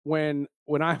when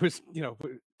I was,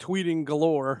 tweeting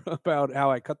galore about how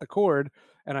I cut the cord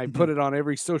and I put it on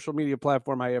every social media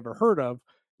platform I ever heard of,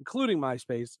 including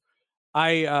MySpace,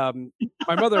 my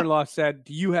mother-in-law said,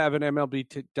 "Do you have an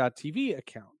MLB.TV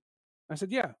account?" I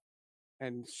said, "Yeah."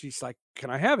 And she's like,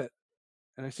 "Can I have it?"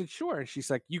 And I said, "Sure." And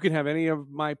she's like, "You can have any of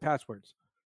my passwords."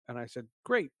 And I said,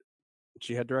 "Great."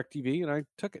 She had DirecTV, and I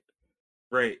took it.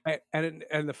 Right. And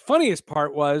the funniest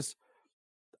part was,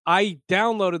 I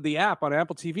downloaded the app on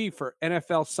Apple TV for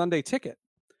NFL Sunday Ticket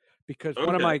because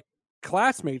one of my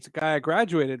classmates, a guy I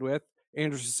graduated with,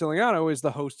 Andrew Siciliano, is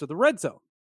the host of the Red Zone.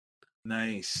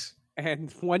 Nice.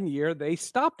 And one year they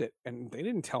stopped it, and they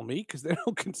didn't tell me because they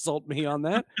don't consult me on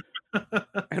that.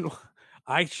 And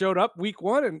I showed up week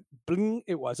 1 and bling,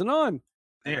 it wasn't on.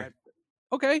 There.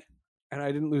 Okay. And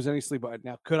I didn't lose any sleep on it.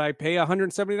 Now, could I pay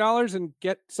 $170 and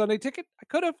get Sunday Ticket? I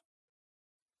could have.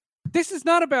 This is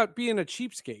not about being a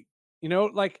cheapskate.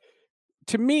 Like,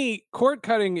 to me, cord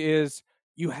cutting is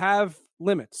you have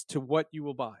limits to what you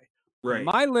will buy. Right.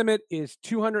 My limit is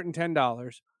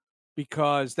 $210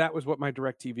 because that was what my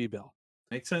DirecTV bill.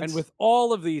 Makes sense. And with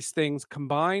all of these things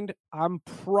combined, I'm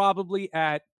probably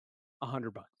at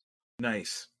 $100.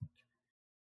 Nice.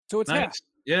 So it's nice. half.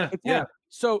 Yeah. It's half.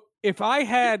 So if I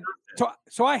had,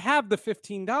 so I have the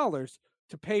 $15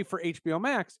 to pay for HBO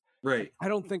Max. Right. I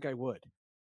don't think I would.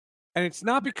 And it's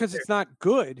not because it's not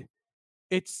good.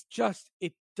 It's just,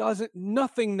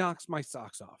 nothing knocks my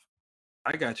socks off.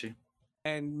 I got you.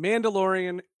 And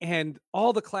Mandalorian and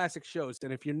all the classic shows.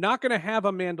 And if you're not going to have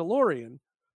a Mandalorian,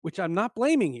 which I'm not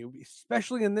blaming you,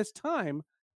 especially in this time,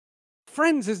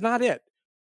 Friends is not it.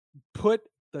 Put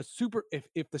the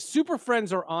if the Super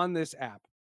Friends are on this app,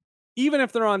 even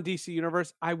if they're on DC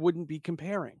Universe, I wouldn't be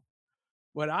comparing.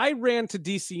 What I ran to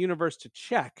DC Universe to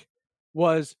check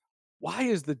was, why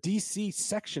is the DC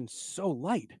section so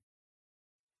light?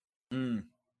 And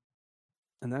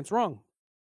that's wrong.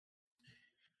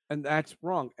 And that's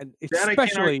wrong. And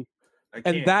especially,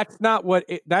 that's not what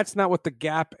the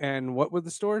Gap and what were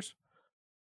the stores?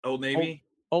 Old Navy.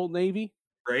 Old Navy.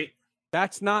 Right.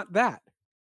 That's not that.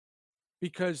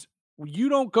 Because you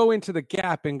don't go into the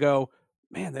Gap and go,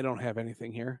 man, they don't have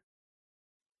anything here.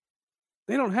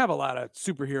 They don't have a lot of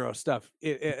superhero stuff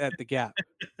at the Gap.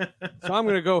 So I'm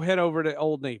going to go head over to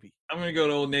Old Navy. I'm going to go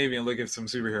to Old Navy and look at some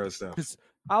superhero stuff. Because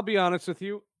I'll be honest with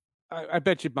you, I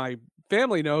bet you my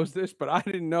family knows this, but I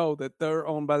didn't know that they're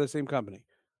owned by the same company.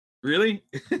 Really?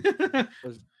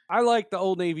 I like the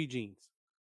Old Navy jeans.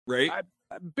 Right. I'm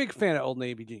a big fan of Old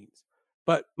Navy jeans.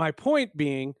 But my point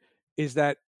being is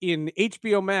that in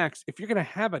HBO Max, if you're going to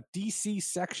have a DC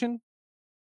section,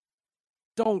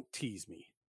 don't tease me.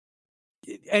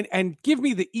 And give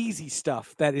me the easy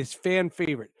stuff that is fan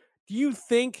favorite. Do you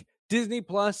think Disney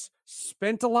Plus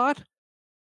spent a lot?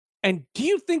 And do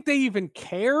you think they even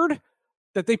cared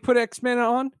that they put X-Men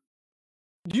on?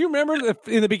 Do you remember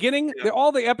in the beginning,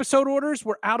 all the episode orders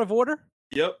were out of order?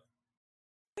 Yep.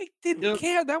 They didn't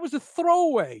care. That was a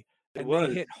throwaway. It and was.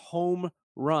 They hit home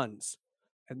runs.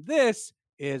 And this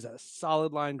is a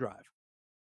solid line drive.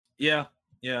 Yeah.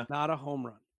 Yeah. Not a home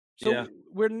run. So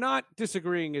we're not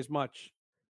disagreeing as much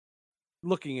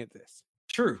looking at this.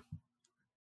 True.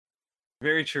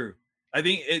 Very true. I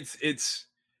think it's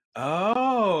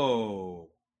hold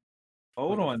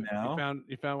on now.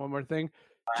 You found one more thing?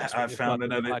 I found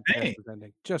another thing.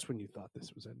 Just when you thought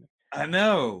this was ending. I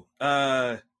know.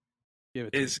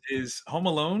 Is Home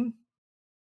Alone?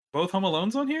 Both Home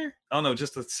Alones on here? Oh no,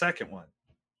 just the second one.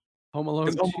 Home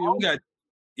Alone 2?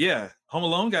 Home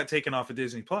Alone got taken off of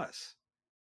Disney Plus.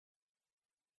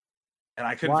 And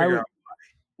I couldn't figure out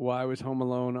why was Home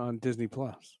Alone on Disney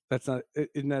Plus?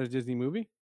 Isn't that a Disney movie?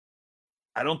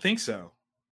 I don't think so.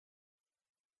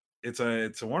 It's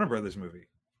a Warner Brothers movie.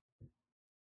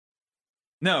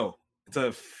 No, it's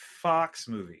a Fox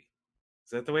movie.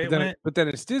 Is that the way it went? But then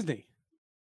it's Disney.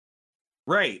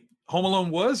 Right. Home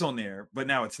Alone was on there, but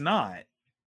now it's not.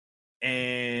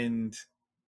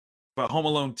 But Home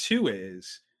Alone 2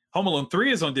 is. Home Alone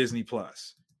 3 is on Disney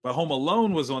Plus, but Home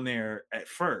Alone was on there at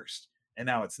first, and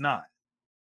now it's not.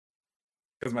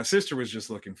 Because my sister was just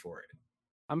looking for it.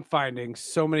 I'm finding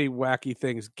so many wacky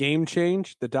things. Game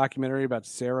Change, the documentary about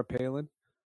Sarah Palin.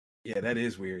 Yeah, that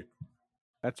is weird.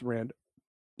 That's random.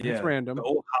 Yeah, it's random. The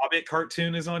old Hobbit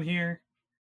cartoon is on here.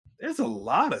 There's a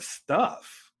lot of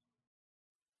stuff.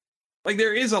 Like,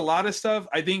 there is a lot of stuff.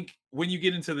 I think when you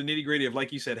get into the nitty gritty of,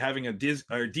 like you said, having a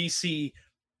DC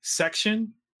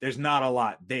section, there's not a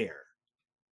lot there.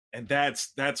 And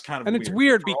that's kind of and weird. It's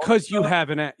weird because you have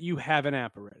an app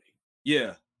already.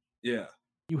 Yeah. You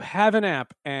have an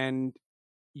app, and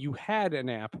you had an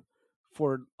app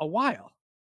for a while,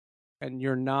 and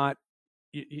you're not.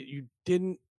 You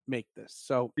didn't make this,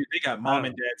 so dude, they got Mom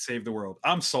and Dad Save the World.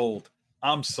 I'm sold.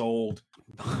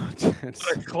 It's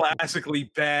a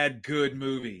classically bad, good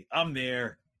movie. I'm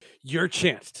there. Your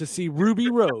chance to see Ruby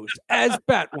Rose as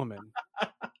Batwoman.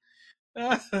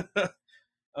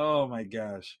 Oh my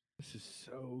gosh. This is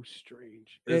so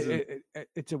strange.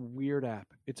 It's a weird app.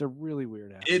 It's a really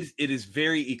weird app. It is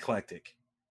very eclectic.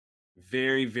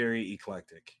 Very, very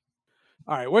eclectic.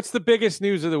 All right. What's the biggest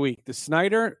news of the week? Was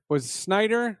Snyder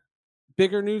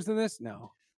bigger news than this?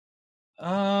 No.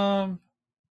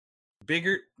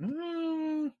 Bigger.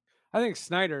 I think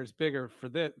Snyder is bigger for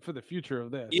the future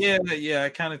of this. Yeah. I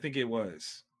kind of think it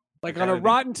was. Like on a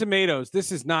Rotten Tomatoes,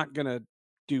 this is not gonna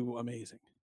do amazing.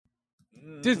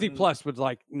 Disney Plus was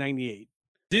like 98.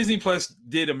 Disney Plus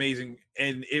did amazing,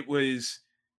 and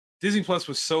Disney Plus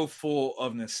was so full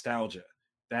of nostalgia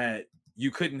that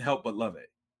you couldn't help but love it.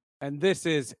 And this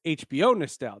is HBO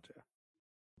nostalgia,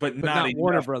 but not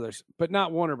Warner Brothers. But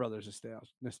not Warner Brothers nostalgia.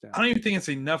 I don't even think it's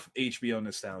enough HBO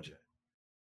nostalgia.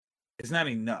 It's not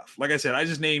enough. Like I said, I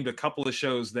just named a couple of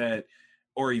shows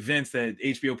or events that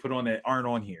HBO put on that aren't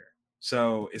on here,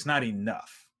 so it's not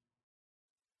enough.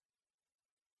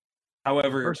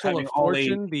 However, Reversal of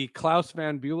Fortune, the Klaus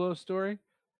Van Bülow story,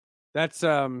 that's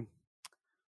with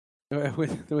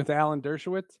Alan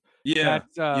Dershowitz. Yeah,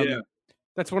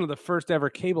 that's one of the first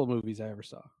ever cable movies I ever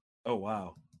saw. Oh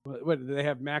wow! What do they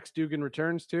have? Max Dugan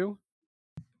Returns too?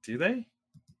 Do they?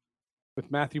 With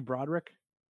Matthew Broderick?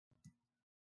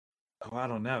 Oh, I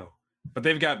don't know, but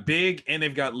they've got Big and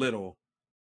they've got Little,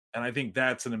 and I think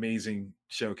that's an amazing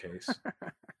showcase.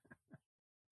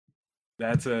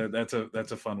 That's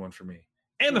a fun one for me.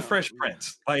 And the Fresh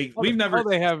Prince. Like we've never.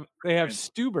 They have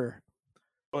Stuber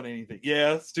on anything.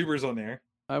 Yeah, Stuber's on there.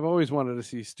 I've always wanted to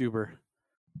see Stuber.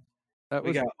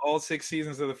 We got all 6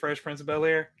 seasons of the Fresh Prince of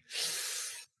Bel-Air.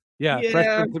 Yeah, Fresh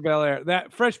Prince of Bel-Air.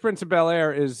 That Fresh Prince of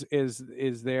Bel-Air is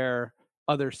their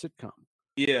other sitcom.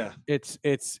 Yeah,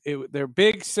 their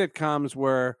big sitcoms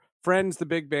were Friends, The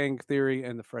Big Bang Theory,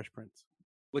 and The Fresh Prince.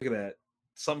 Look at that.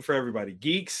 Something for everybody.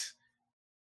 Geeks.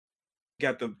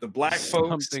 Got the black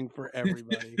folks. Something for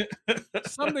everybody.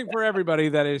 Something for everybody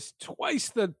that is twice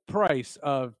the price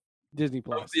of Disney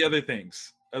Plus. Of the other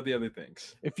things.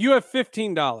 If you have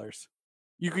 $15,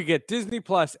 you could get Disney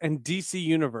Plus and DC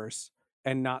Universe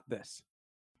and not this.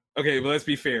 Okay, well let's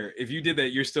be fair. If you did that,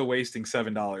 you're still wasting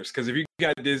 $7. Because if you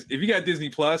got Disney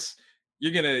Plus,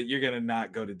 you're gonna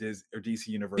not go to DC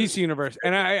Universe. DC Universe,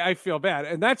 and I feel bad,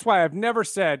 and that's why I've never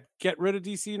said get rid of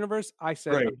DC Universe. I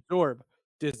said absorb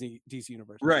DC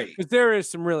Universe, right? Because there is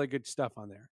some really good stuff on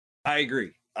there. I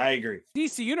agree.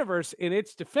 DC Universe, in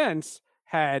its defense,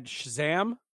 had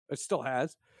Shazam. It still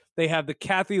has. They have the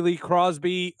Kathy Lee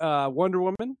Crosby Wonder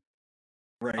Woman.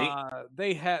 Right.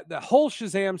 They had the whole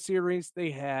Shazam series.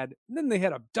 Then they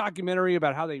had a documentary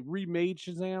about how they remade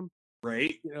Shazam.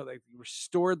 Right. They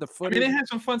restored the footage. I mean, they had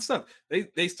some fun stuff.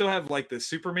 They still have like the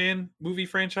Superman movie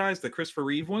franchise, the Christopher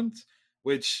Reeve ones,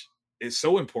 which is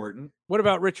so important. What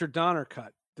about Richard Donner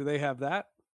cut? Do they have that?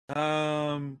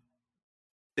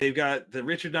 They've got the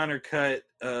Richard Donner cut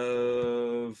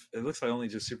of, it looks like only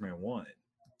just Superman 1.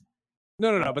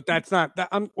 No, but that's not that.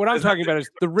 What I'm talking about is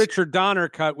the Richard Donner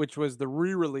cut, which was the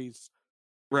re-release,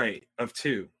 right, of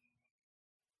 2.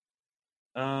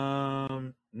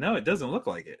 No, it doesn't look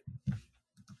like it.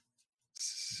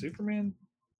 Superman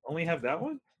only have that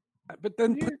one? But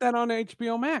then put that on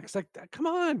HBO Max. Like, come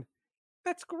on,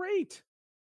 that's great.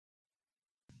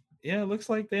 Yeah, it looks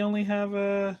like they only have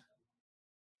the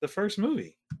first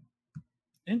movie.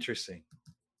 Interesting.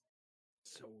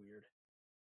 So weird.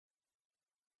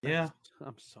 Yeah,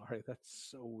 I'm sorry. That's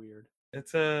so weird.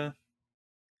 It's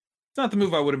not the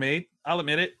move I would have made. I'll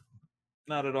admit it.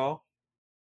 Not at all.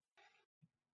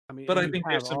 I mean, but I think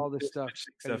there's all this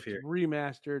stuff here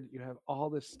remastered. You have all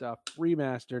this stuff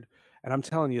remastered, and I'm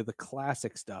telling you, the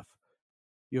classic stuff.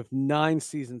 You have 9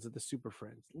 seasons of the Super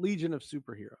Friends, Legion of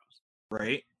Superheroes.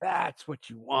 Right. That's what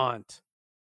you want.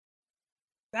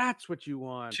 That's what you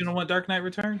want. You don't want Dark Knight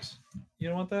Returns? You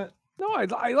don't want that? No,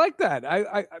 I like that.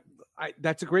 I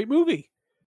that's a great movie,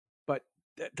 but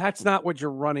that's not what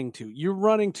you're running to. You're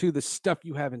running to the stuff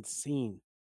you haven't seen.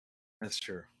 That's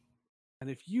true. And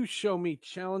if you show me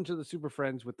Challenge of the Super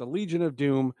Friends with the Legion of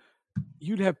Doom,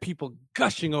 you'd have people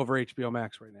gushing over HBO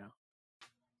Max right now.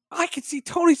 I could see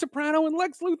Tony Soprano and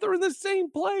Lex Luthor in the same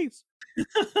place.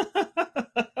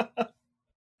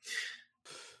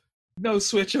 No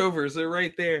switchovers. They're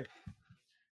right there.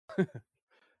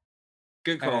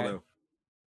 Good call, though.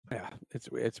 Yeah, it's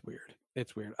weird.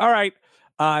 It's weird. All right.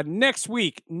 Next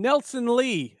week, Nelson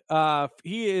Lee.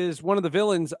 He is one of the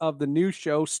villains of the new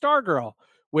show Stargirl,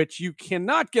 which you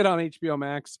cannot get on HBO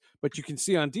Max, but you can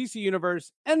see on DC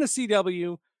Universe and the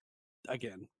CW.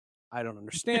 Again, I don't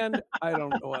understand. I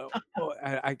don't know.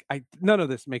 I none of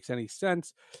this makes any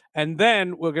sense. And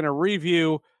then we're going to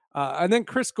review, and then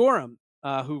Chris Gorham,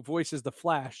 who voices the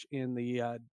Flash in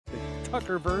the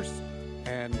Tuckerverse,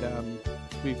 and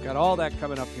we've got all that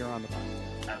coming up here on the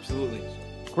podcast. Absolutely.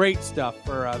 Great stuff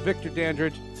for Victor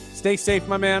Dandridge. Stay safe,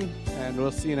 my man, and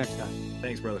we'll see you next time.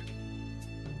 Thanks, brother.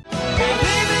 Believe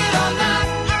it or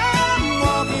not.